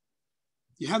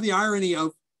 You have the irony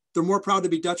of they're more proud to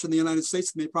be Dutch in the United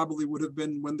States than they probably would have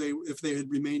been if they'd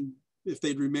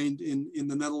remained in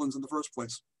the Netherlands in the first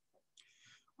place.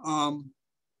 And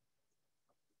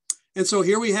so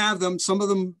here we have them. Some of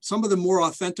them more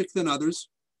authentic than others.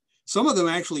 Some of them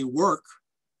actually work,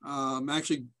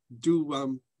 actually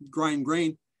do grind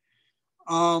grain,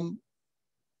 and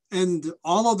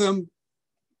all of them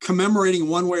commemorating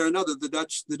one way or another the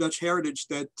Dutch heritage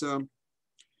that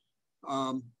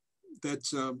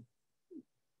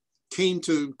came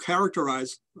to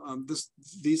characterize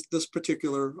this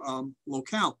particular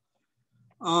locale.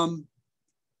 And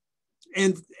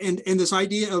this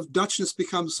idea of Dutchness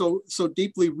becomes so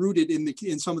deeply rooted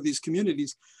in some of these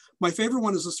communities. My favorite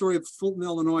one is the story of Fulton,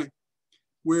 Illinois,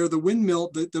 where the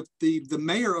windmill, the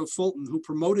mayor of Fulton, who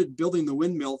promoted building the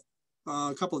windmill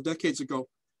a couple of decades ago,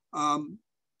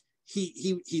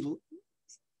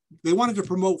 they wanted to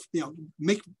promote,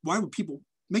 make people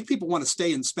want to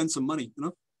stay and spend some money,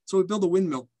 So we built a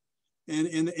windmill and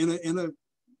a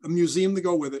museum to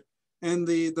go with it. And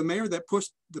the mayor that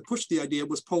pushed the idea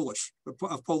was Polish,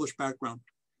 of Polish background.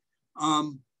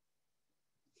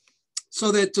 So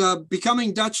that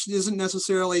becoming Dutch isn't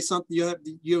necessarily something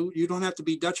you don't have to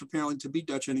be Dutch apparently to be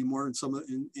Dutch anymore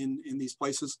in these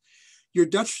places. You're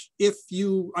Dutch if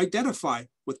you identify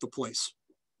with the place.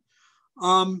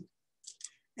 And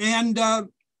the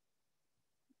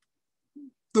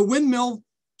windmill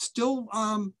still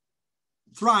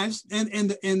thrives,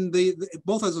 and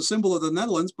both as a symbol of the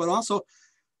Netherlands, but also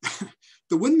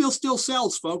the windmill still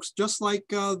sells, folks, just like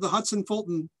the Hudson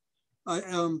Fulton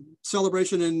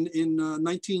celebration in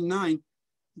 1909.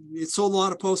 It sold a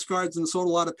lot of postcards and sold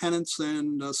a lot of pennants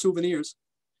and souvenirs.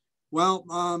 Well,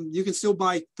 you can still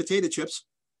buy potato chips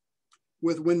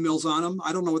with windmills on them.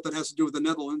 I don't know what that has to do with the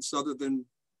Netherlands, other than,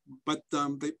 but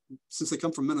since they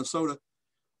come from Minnesota.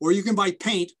 Or you can buy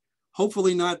paint,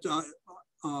 hopefully not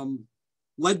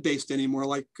lead-based anymore,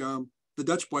 like the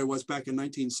Dutch boy was back in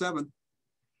 1907.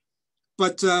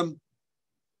 But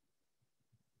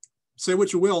say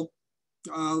what you will,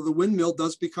 the windmill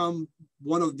does become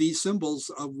one of these symbols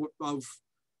of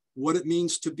what it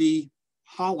means to be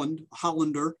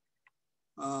Hollander,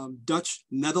 Dutch,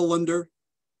 Netherlander,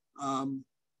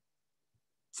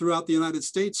 throughout the United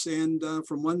States, and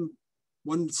from one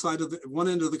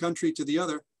end of the country to the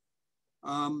other.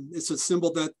 It's a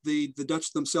symbol that the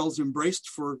Dutch themselves embraced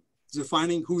for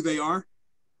defining who they are,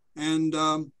 and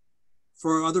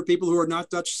for other people who are not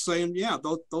Dutch saying, yeah,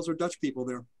 those are Dutch people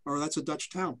there, or that's a Dutch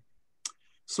town.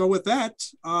 So with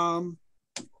that, I'm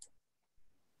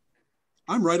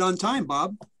right on time,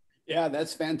 Bob. Yeah,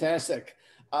 that's fantastic.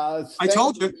 I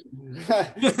told you.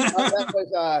 That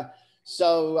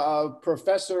was,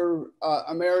 Professor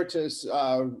Emeritus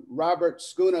Robert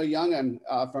Skuna Youngen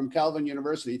from Calvin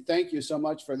University, thank you so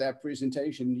much for that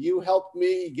presentation. You helped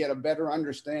me get a better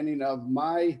understanding of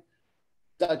my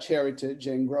Dutch heritage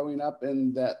and growing up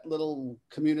in that little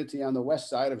community on the west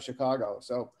side of Chicago.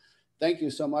 So thank you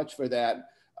so much for that.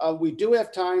 We do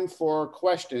have time for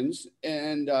questions.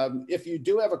 And if you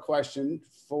do have a question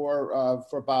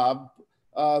for Bob,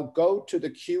 go to the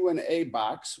Q&A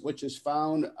box, which is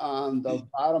found on the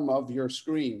bottom of your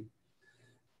screen.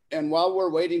 And while we're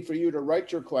waiting for you to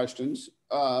write your questions,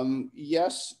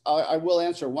 yes, I will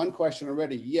answer one question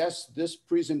already. Yes, this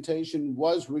presentation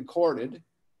was recorded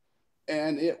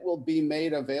and it will be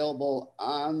made available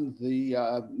on the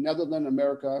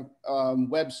Netherland-America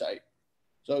website.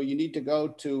 So you need to go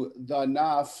to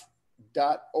thenaf.org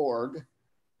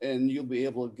and you'll be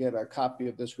able to get a copy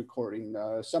of this recording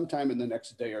sometime in the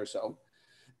next day or so.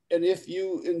 And if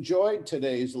you enjoyed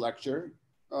today's lecture,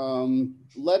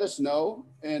 let us know,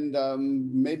 and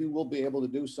maybe we'll be able to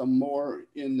do some more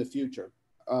in the future.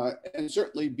 And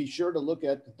certainly be sure to look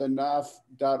at the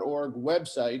naf.org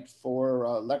website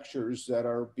for lectures that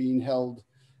are being held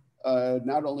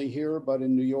not only here, but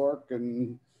in New York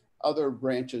and other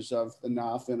branches of the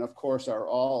NAF, and of course are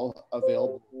all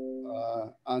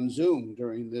available on Zoom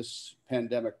during this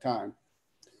pandemic time.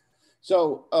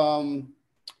 So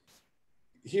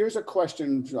here's a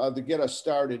question to get us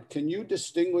started. Can you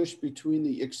distinguish between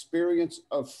the experience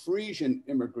of Frisian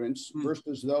immigrants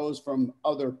versus those from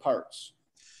other parts?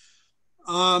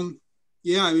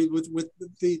 Yeah, I mean, with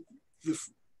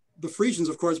the Frisians,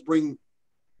 of course, bring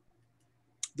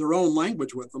their own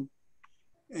language with them.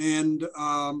 And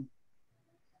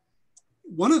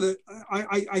one of the,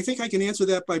 I think I can answer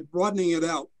that by broadening it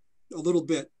out a little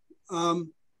bit.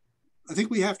 I think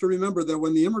we have to remember that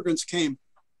when the immigrants came,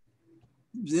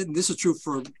 this is true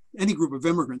for any group of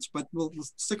immigrants, but we'll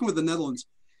stick with the Netherlands.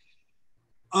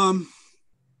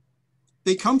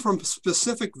 They come from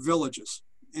specific villages,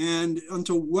 and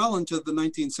until well into the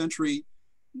 19th century,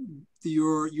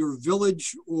 your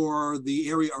village or the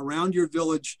area around your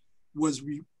village was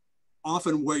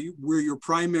often where your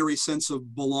primary sense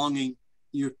of belonging,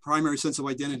 your primary sense of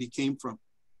identity came from.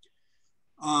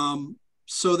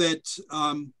 So that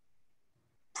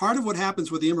part of what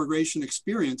happens with the immigration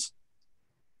experience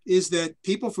is that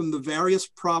people from the various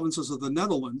provinces of the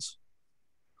Netherlands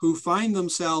who find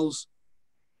themselves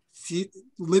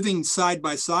living side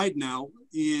by side now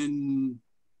in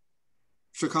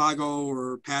Chicago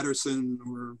or Patterson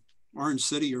or Orange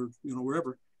City or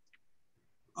wherever,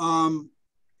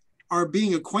 are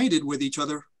being acquainted with each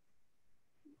other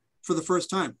for the first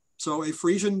time. So a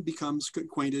Frisian becomes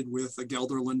acquainted with a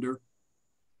Gelderlander,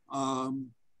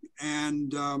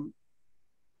 and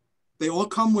they all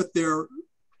come with their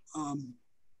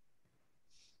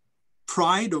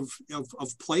pride of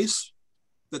place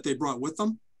that they brought with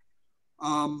them.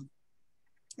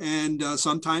 And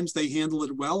sometimes they handle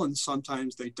it well, and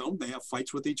sometimes they don't. They have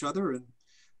fights with each other, and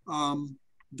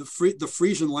the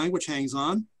Frisian language hangs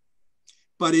on.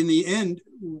 But in the end,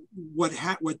 what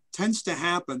tends to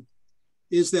happen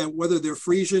is that whether they're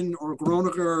Frisian or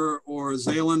Groninger or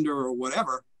Zeelander or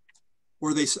whatever,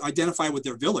 or they identify with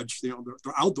their village, they're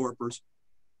Outdorpers,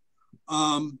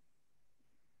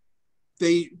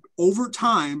 they over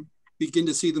time begin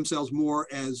to see themselves more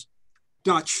as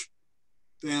Dutch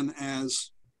than as,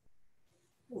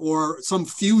 or some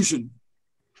fusion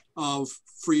of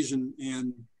Frisian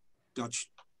and Dutch.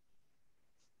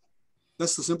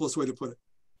 That's the simplest way to put it.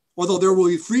 Although there will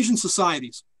be Frisian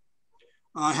societies.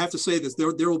 I have to say this,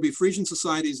 there will be Frisian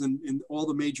societies in all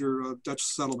the major Dutch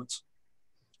settlements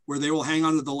where they will hang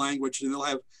on to the language, and they'll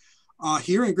have,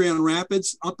 here in Grand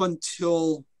Rapids, up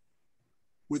until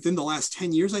within the last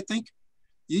 10 years, I think,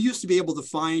 you used to be able to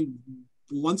find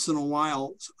once in a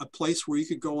while a place where you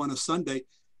could go on a Sunday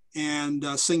and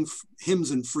sing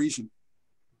hymns in Frisian.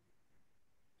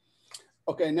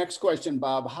 Okay, next question,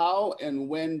 Bob. How and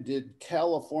when did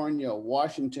California,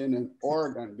 Washington, and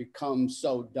Oregon become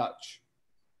so Dutch?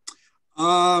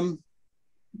 The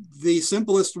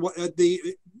simplest,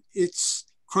 it's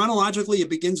chronologically, it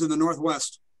begins in the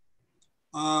Northwest.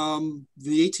 The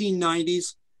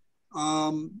 1890s,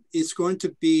 it's going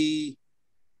to be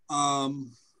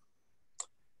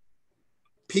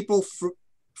people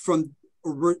from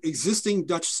existing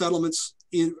Dutch settlements.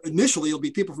 Initially, it'll be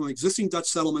people from existing Dutch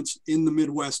settlements in the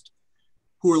Midwest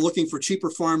who are looking for cheaper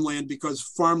farmland because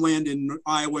farmland in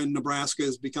Iowa and Nebraska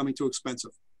is becoming too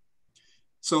expensive.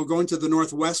 So going to the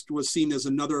Northwest was seen as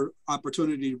another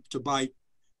opportunity to buy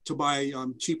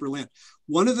cheaper land.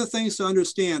 One of the things to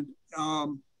understand,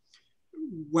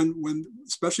 when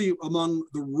especially among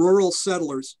the rural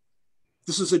settlers,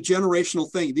 this is a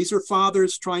generational thing. These are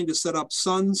fathers trying to set up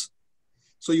sons.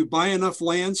 So you buy enough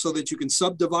land so that you can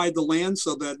subdivide the land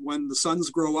so that when the sons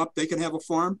grow up, they can have a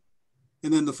farm,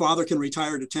 and then the father can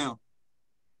retire to town.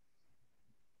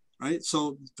 Right?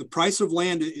 So the price of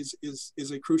land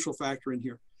is a crucial factor in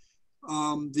here.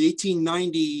 The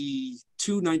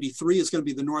 1892-93 is going to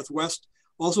be the Northwest,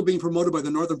 also being promoted by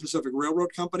the Northern Pacific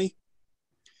Railroad Company.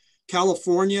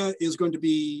 California is going to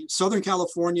be, Southern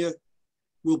California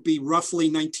will be roughly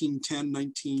 1910,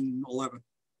 1911.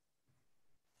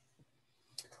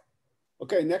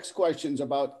 Okay, next question's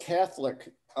about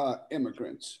Catholic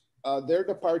immigrants. Their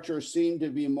departure seemed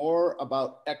to be more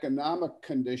about economic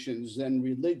conditions than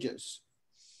religious.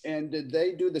 And did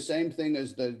they do the same thing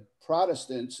as the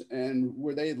Protestants, and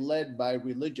were they led by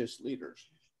religious leaders?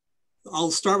 I'll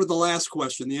start with the last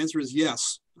question. The answer is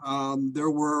yes.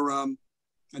 There were a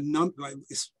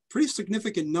pretty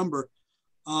significant number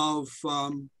of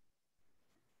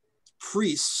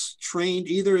priests trained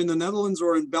either in the Netherlands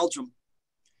or in Belgium,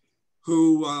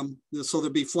 who, so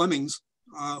there'd be Flemings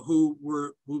who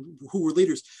were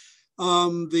leaders.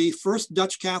 The first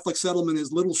Dutch Catholic settlement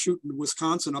is Little Chute in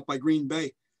Wisconsin, up by Green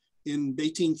Bay, in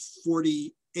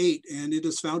 1848, and it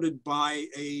is founded by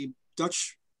a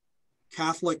Dutch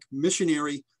Catholic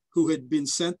missionary who had been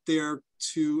sent there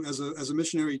as a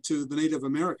missionary to the Native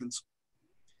Americans.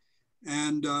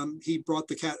 And he brought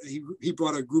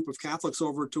a group of Catholics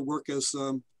over to work as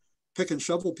pick and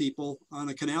shovel people on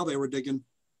a canal they were digging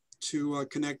to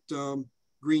connect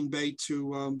Green Bay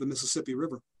to the Mississippi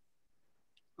River.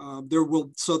 There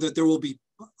will be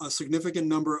a significant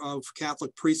number of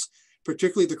Catholic priests,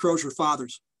 particularly the Crozier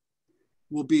Fathers,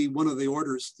 will be one of the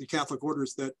orders, the Catholic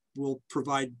orders that will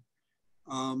provide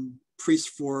priests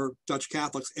for Dutch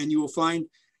Catholics. And you will find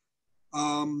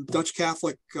Dutch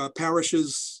Catholic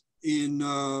parishes in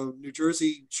New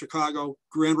Jersey, Chicago.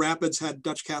 Grand Rapids had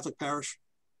Dutch Catholic parish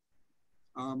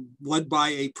led by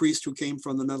a priest who came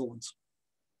from the Netherlands,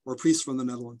 or a priest from the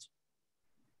Netherlands.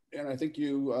 And I think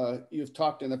you've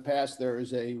talked in the past, there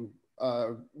is a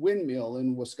windmill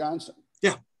in Wisconsin.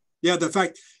 Yeah. Yeah, the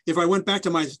fact, if I go back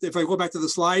to the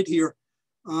slide here,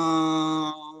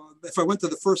 if I went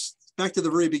to back to the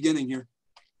very beginning here,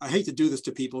 I hate to do this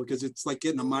to people because it's like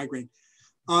getting a migraine.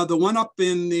 The one up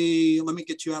in let me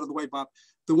get you out of the way, Bob.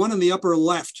 The one in the upper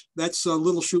left, that's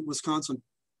Little Chute, Wisconsin.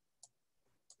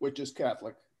 Which is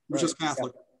Catholic. Which is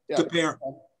Catholic, yeah. To pair.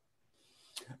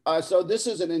 So this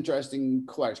is an interesting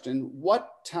question.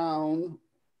 What town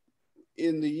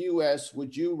in the US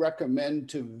would you recommend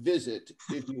to visit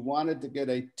if you wanted to get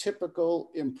a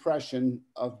typical impression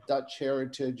of Dutch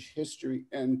heritage, history,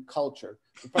 and culture?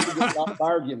 We'll probably get a lot of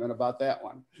argument about that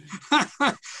one.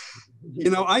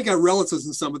 You know, I got relatives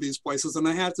in some of these places and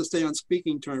I have to stay on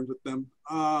speaking terms with them.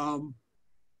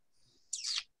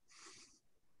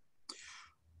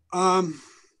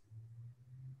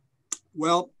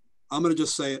 Well, I'm going to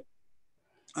just say it.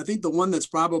 I think the one that's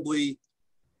probably,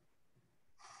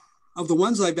 of the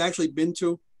ones I've actually been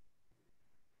to,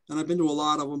 and I've been to a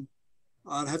lot of them,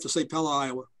 I'd have to say Pella,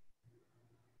 Iowa.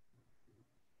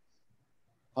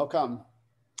 How come?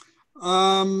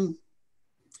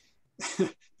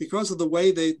 Because of the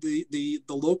way the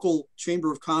local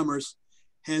Chamber of Commerce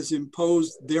has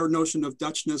imposed their notion of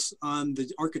Dutchness on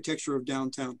the architecture of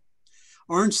downtown.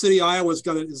 Orange City, Iowa's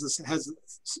has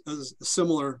a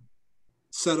similar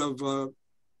set of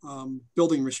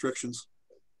building restrictions.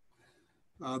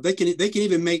 They can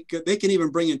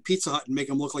even bring in Pizza Hut and make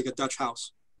them look like a Dutch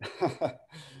house. Right?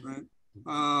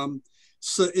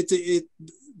 So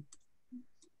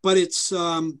but it's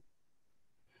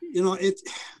you know,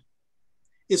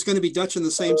 it's going to be Dutch in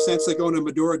the same sense that going to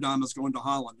Madurodam is going to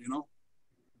Holland. You know,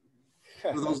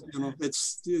 those, you know,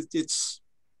 it's.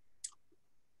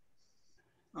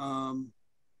 I'll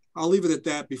leave it at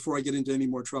that before I get into any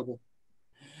more trouble.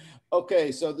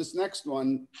 Okay, so this next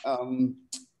one,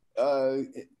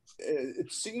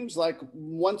 it seems like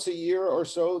once a year or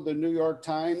so, the New York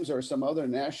Times or some other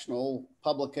national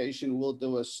publication will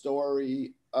do a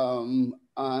story on,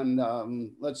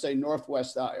 let's say,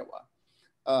 Northwest Iowa,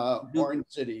 Orange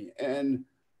City. And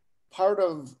part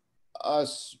of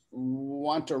us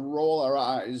want to roll our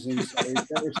eyes and say,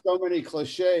 there are so many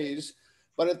cliches,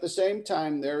 but at the same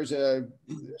time, there's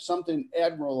something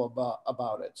admirable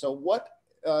about it. So what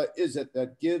is it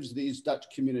that gives these Dutch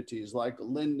communities like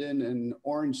Linden and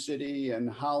Orange City and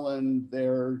Holland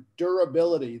their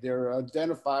durability, their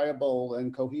identifiable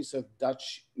and cohesive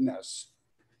Dutchness?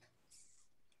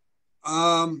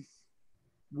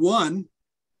 One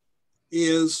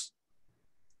is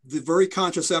the very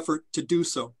conscious effort to do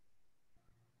so.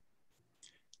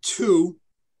 Two,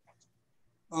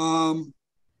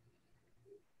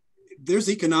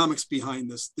 there's economics behind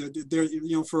this. There,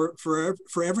 you know, for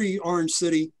every Orange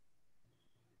City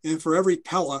and for every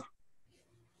Pella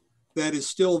that is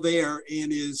still there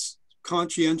and is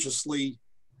conscientiously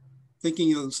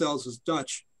thinking of themselves as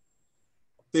Dutch,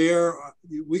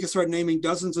 we can start naming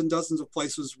dozens and dozens of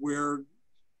places where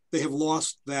they have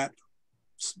lost that,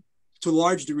 to a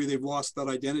large degree, they've lost that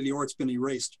identity or it's been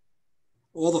erased.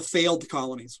 All the failed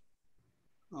colonies.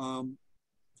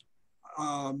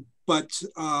 But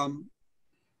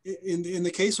in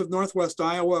the case of Northwest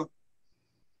Iowa,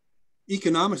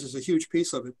 economics is a huge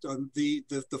piece of it. The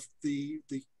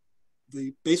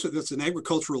base, that's an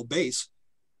agricultural base,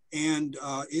 and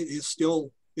it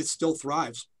still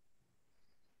thrives.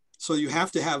 So you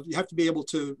have to be able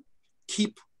to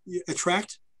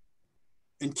attract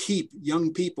and keep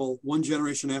young people one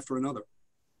generation after another.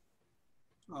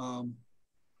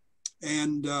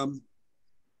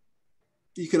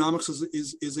 Economics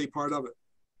is a part of it,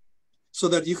 so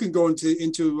that you can go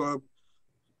into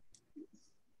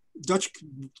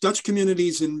Dutch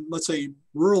communities in, let's say,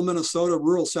 rural Minnesota,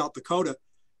 rural South Dakota,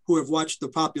 who have watched the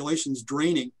populations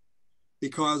draining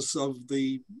because of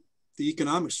the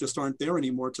economics just aren't there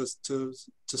anymore to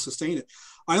sustain it.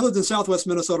 I lived in Southwest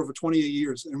Minnesota for 28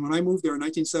 years, and when I moved there in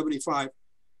 1975,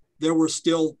 there were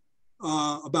still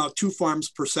about 2 farms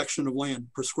per section of land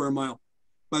per square mile.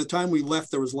 By the time we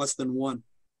left, there was less than 1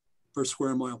 per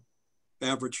square mile,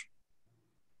 average.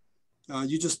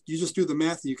 You just do the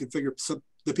math, and you can figure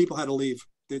the people had to leave.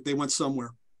 They went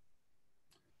somewhere.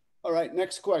 All right,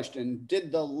 next question.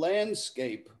 Did the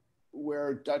landscape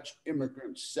where Dutch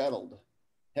immigrants settled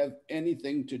have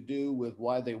anything to do with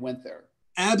why they went there?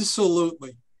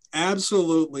 Absolutely.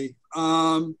 Absolutely.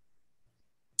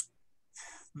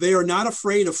 They are not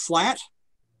afraid of flat.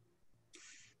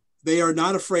 They are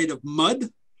not afraid of mud.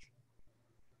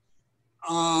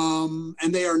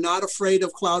 And they are not afraid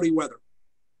of cloudy weather.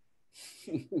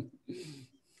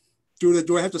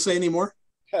 Do I have to say any more?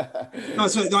 No,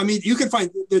 so, I mean, you can find,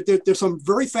 there's some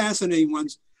very fascinating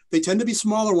ones. They tend to be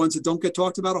smaller ones that don't get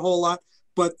talked about a whole lot,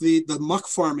 but the muck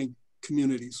farming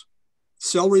communities,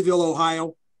 Selleryville,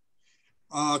 Ohio,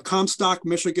 Comstock,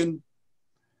 Michigan,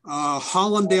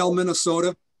 Hollandale,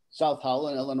 Minnesota, South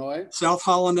Holland, Illinois. South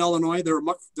Holland, Illinois.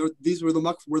 These were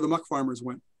where the muck farmers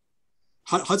went.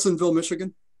 Hudsonville,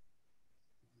 Michigan.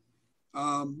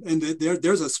 And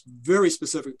there's a very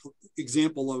specific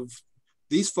example of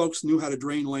these folks knew how to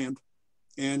drain land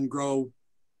and grow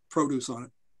produce on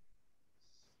it.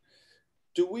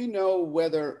 Do we know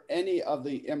whether any of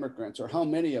the immigrants or how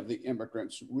many of the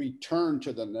immigrants returned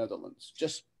to the Netherlands,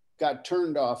 just got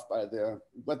turned off by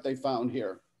what they found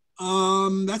here?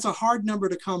 That's a hard number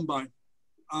to come by.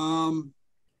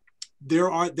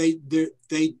 They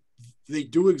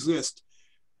do exist.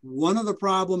 One of the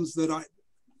problems the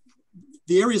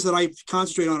areas that I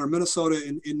concentrate on are Minnesota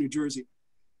and New Jersey.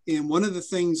 And one of the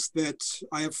things that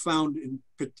I have found in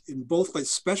both places,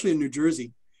 especially in New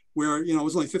Jersey, where, it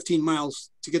was only 15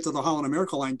 miles to get to the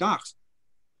Holland-America line docks.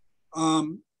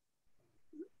 The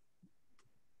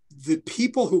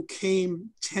people who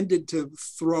came tended to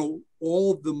throw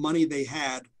all of the money they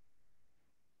had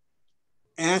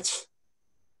at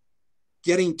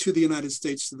getting to the United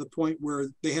States, to the point where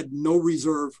they had no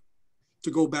reserve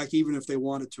to go back, even if they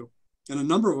wanted to. And a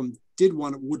number of them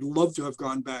would love to have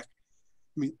gone back.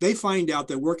 I mean, they find out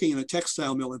that working in a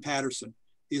textile mill in Patterson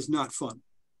is not fun.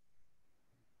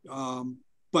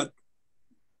 But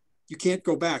you can't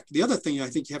go back. The other thing I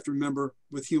think you have to remember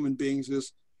with human beings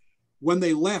is when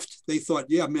they left, they thought,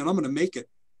 yeah, man, I'm going to make it.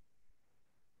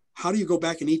 How do you go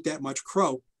back and eat that much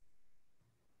crow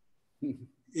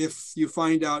if you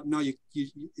find out, no, it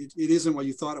isn't what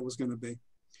you thought it was going to be?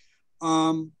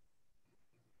 And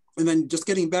then just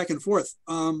getting back and forth.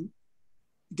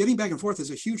 Getting back and forth is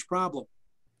a huge problem.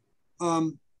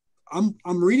 I'm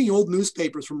reading old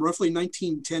newspapers from roughly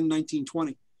 1910,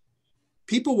 1920.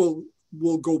 People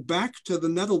will go back to the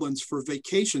Netherlands for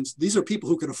vacations. These are people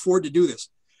who can afford to do this.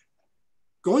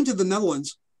 Going to the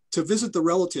Netherlands to visit the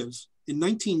relatives in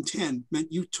 1910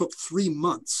 meant you took 3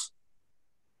 months.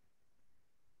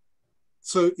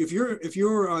 So if you're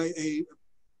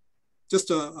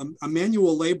just a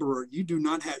manual laborer,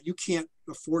 you can't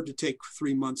afford to take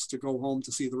 3 months to go home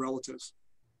to see the relatives.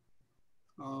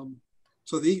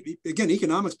 So again,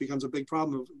 economics becomes a big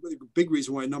problem, a big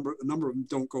reason why a number of them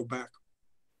don't go back.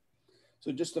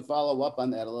 So just to follow up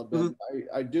on that a little bit, mm-hmm.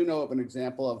 I do know of an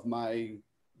example of my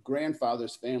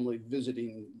grandfather's family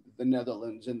visiting the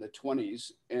Netherlands in the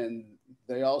 1920s, and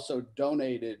they also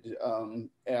donated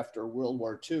after World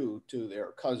War II to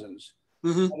their cousins.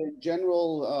 Mm-hmm. But in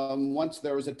general, once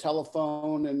there was a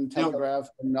telephone and telegraph,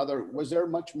 was there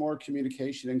much more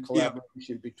communication and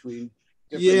collaboration between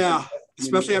different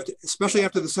especially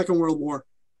after the Second World War.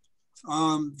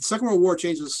 The Second World War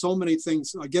changes so many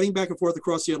things. Getting back and forth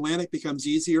across the Atlantic becomes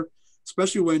easier,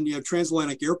 especially when you have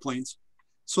transatlantic airplanes.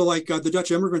 So like the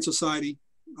Dutch Immigrant Society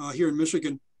here in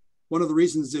Michigan, one of the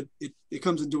reasons that it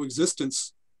comes into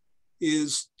existence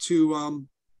is to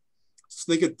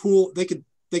so they could pool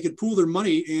their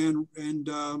money and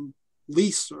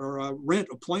lease or rent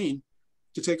a plane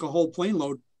to take a whole plane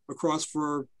load across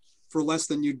for less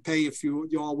than you'd pay if you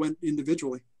all went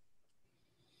individually.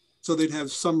 So they'd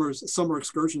have summer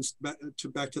excursions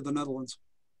back to the Netherlands.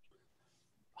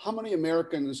 How many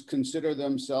Americans consider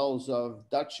themselves of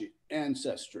Dutch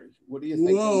ancestry? What do you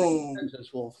think the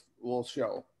census will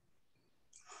show?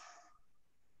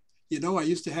 I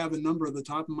used to have a number at the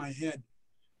top of my head.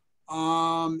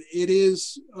 It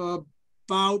is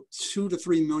about 2 to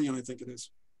 3 million, I think it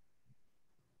is.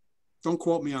 Don't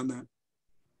quote me on that,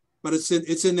 but it's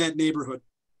in that neighborhood.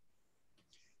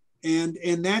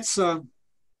 And that's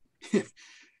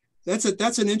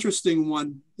that's an interesting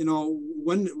one.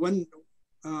 When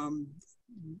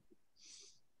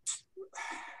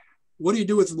what do you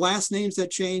do with last names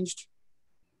that changed?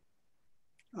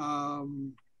 Are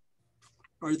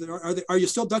you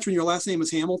still Dutch when your last name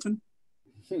is Hamilton?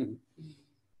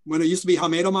 When it used to be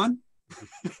Hamedoman?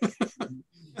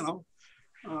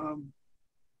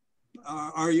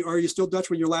 Are you still Dutch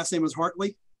when your last name is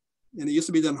Hartley, and it used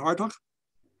to be then Hartog?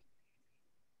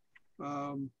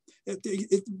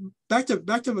 Back to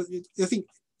I think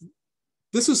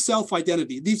this is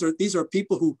self-identity. These are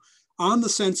people who on the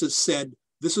census said,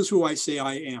 this is who I say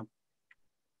I am.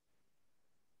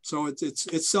 So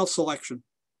it's self-selection.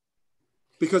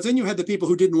 Because then you had the people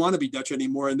who didn't want to be Dutch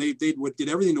anymore, and they did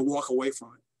everything to walk away from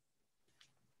it.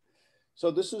 So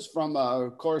this is from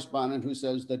a correspondent who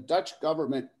says, the Dutch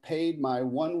government paid my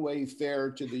one-way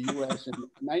fare to the US in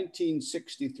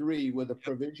 1963 with a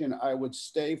provision I would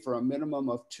stay for a minimum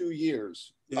of 2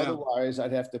 years. Yeah. Otherwise,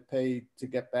 I'd have to pay to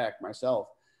get back myself.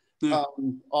 Yeah.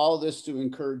 All this to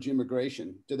encourage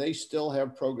immigration. Do they still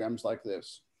have programs like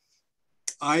this?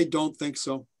 I don't think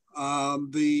so.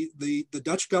 The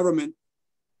Dutch government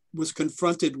was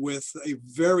confronted with a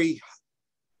very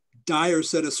dire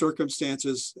set of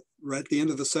circumstances right at the end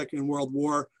of the Second World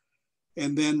War.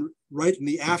 And then right in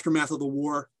the aftermath of the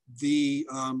war, the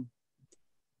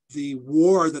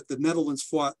war that the Netherlands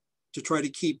fought to try to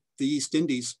keep the East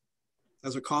Indies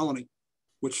as a colony,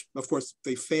 which of course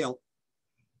they failed.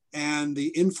 And the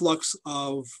influx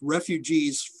of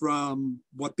refugees from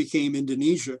what became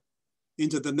Indonesia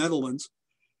into the Netherlands,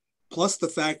 plus the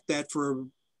fact that for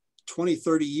 20,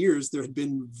 30 years, there had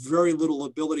been very little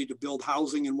ability to build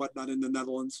housing and whatnot in the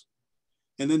Netherlands.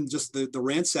 And then just the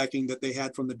ransacking that they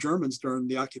had from the Germans during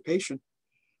the occupation.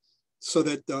 So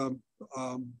that the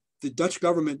Dutch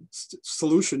government's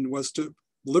solution was to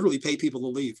literally pay people to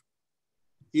leave,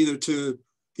 either to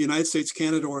the United States,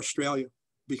 Canada, or Australia,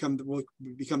 become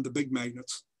the big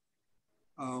magnets.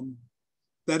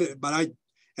 But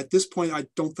at this point, I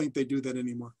don't think they do that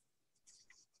anymore.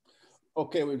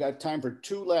 Okay, we've got time for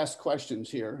 2 last questions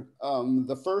here.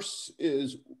 The first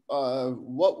is,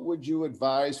 what would you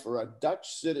advise for a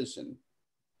Dutch citizen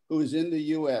who is in the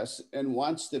US and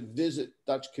wants to visit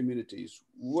Dutch communities?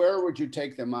 Where would you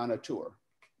take them on a tour?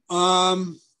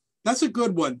 That's a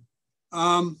good one.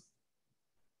 I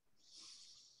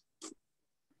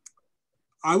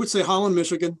would say Holland,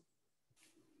 Michigan,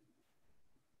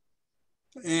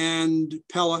 and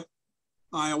Pella,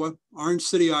 Iowa, Orange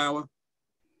City, Iowa.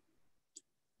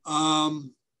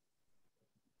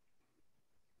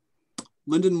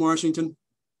 Linden, Washington.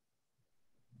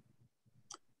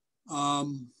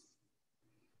 And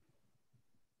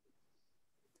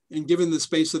given the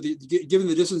space of given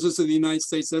the distances of the United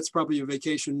States, that's probably a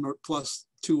vacation or plus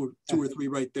two or three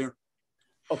right there.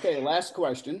 Okay, last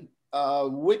question.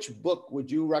 Which book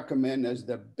would you recommend as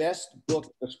the best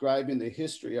book describing the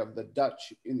history of the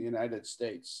Dutch in the United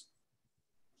States?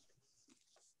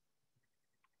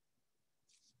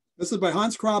 This is by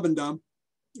Hans Krabbendam,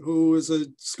 who is a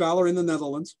scholar in the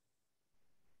Netherlands.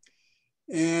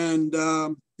 And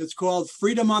it's called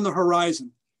Freedom on the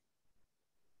Horizon.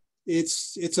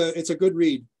 It's a good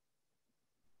read.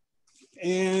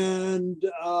 And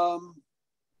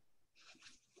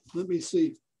let me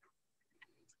see.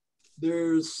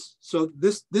 This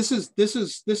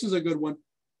is a good one.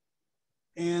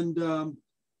 And I'm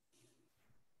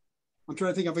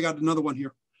trying to think if I got another one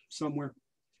here somewhere.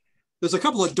 There's a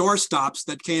couple of doorstops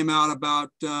that came out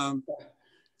about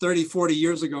 30, 40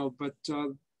 years ago, but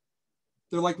they're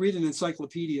like reading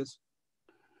encyclopedias.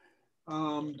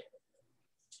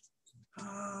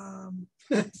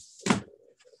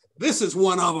 This is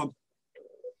one of them.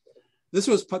 This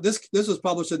was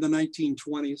published in the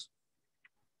 1920s.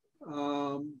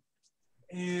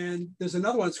 And there's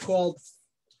another one. It's called,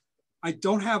 I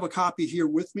don't have a copy here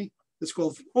with me. It's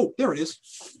called, oh, there it is.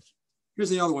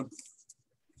 Here's the other one.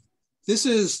 This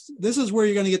is where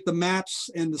you're going to get the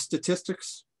maps and the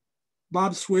statistics.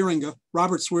 Robert Swearinga,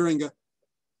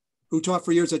 who taught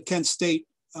for years at Kent State,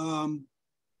 and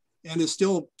is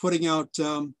still putting out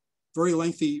very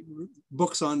lengthy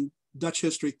books on Dutch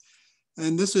history.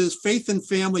 And this is Faith and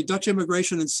Family, Dutch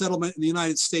Immigration and Settlement in the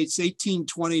United States,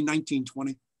 1820,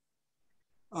 1920.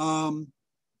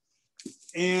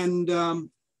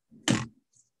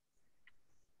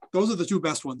 Those are the 2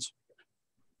 best ones.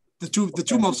 The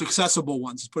two most accessible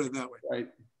ones, put it that way. Right.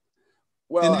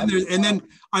 Well, and then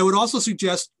I would also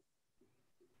suggest,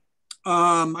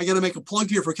 I got to make a plug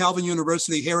here for Calvin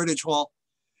University Heritage Hall.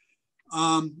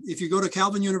 If you go to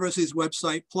Calvin University's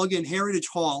website, plug in Heritage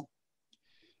Hall.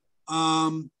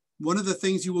 One of the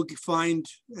things you will find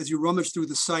as you rummage through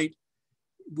the site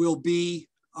will be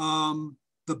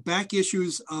the back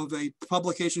issues of a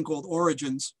publication called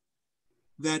Origins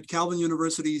that Calvin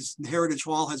University's Heritage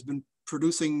Hall has been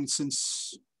producing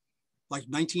since like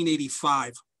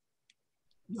 1985,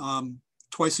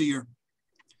 twice a year.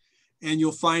 And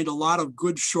you'll find a lot of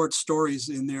good short stories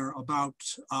in there about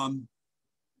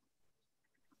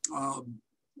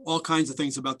all kinds of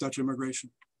things about Dutch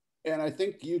immigration. And I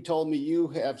think you told me you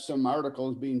have some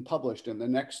articles being published in the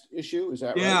next issue. Is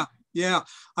that right? Yeah.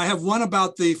 I have one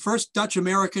about the first Dutch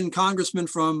American congressman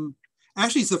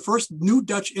actually, it's the first new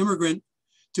Dutch immigrant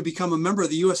to become a member of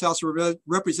the U.S. House of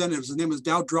Representatives. His name is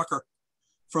Dow Drucker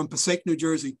from Passaic, New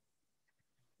Jersey.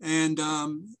 And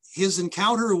his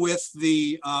encounter with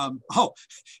the,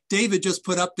 David just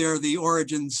put up there the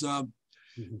origins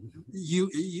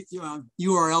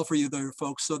URL for you there,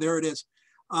 folks. So there it is.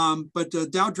 But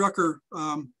Dow Drucker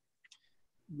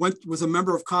was a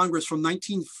member of Congress from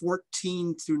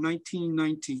 1914 through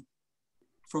 1919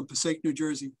 from Passaic, New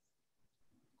Jersey.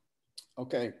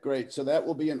 Okay, great. So that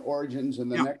will be in Origins in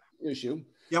the next issue.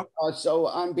 Yep. So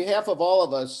on behalf of all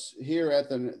of us here at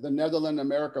the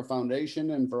Netherland-America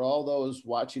Foundation, and for all those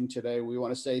watching today, we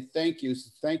want to say thank you.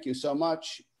 Thank you so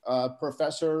much,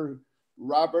 Professor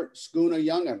Robert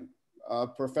Schooner-Youngen,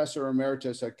 Professor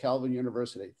Emeritus at Calvin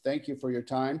University. Thank you for your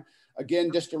time.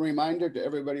 Again, just a reminder to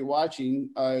everybody watching,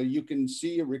 you can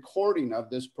see a recording of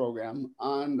this program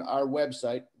on our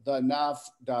website,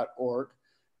 thenaf.org.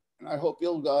 And I hope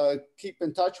you'll keep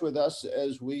in touch with us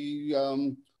as we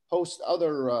host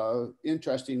other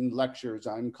interesting lectures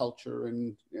on culture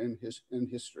and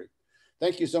history.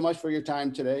 Thank you so much for your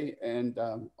time today, and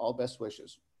all best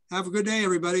wishes. Have a good day,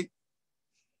 everybody.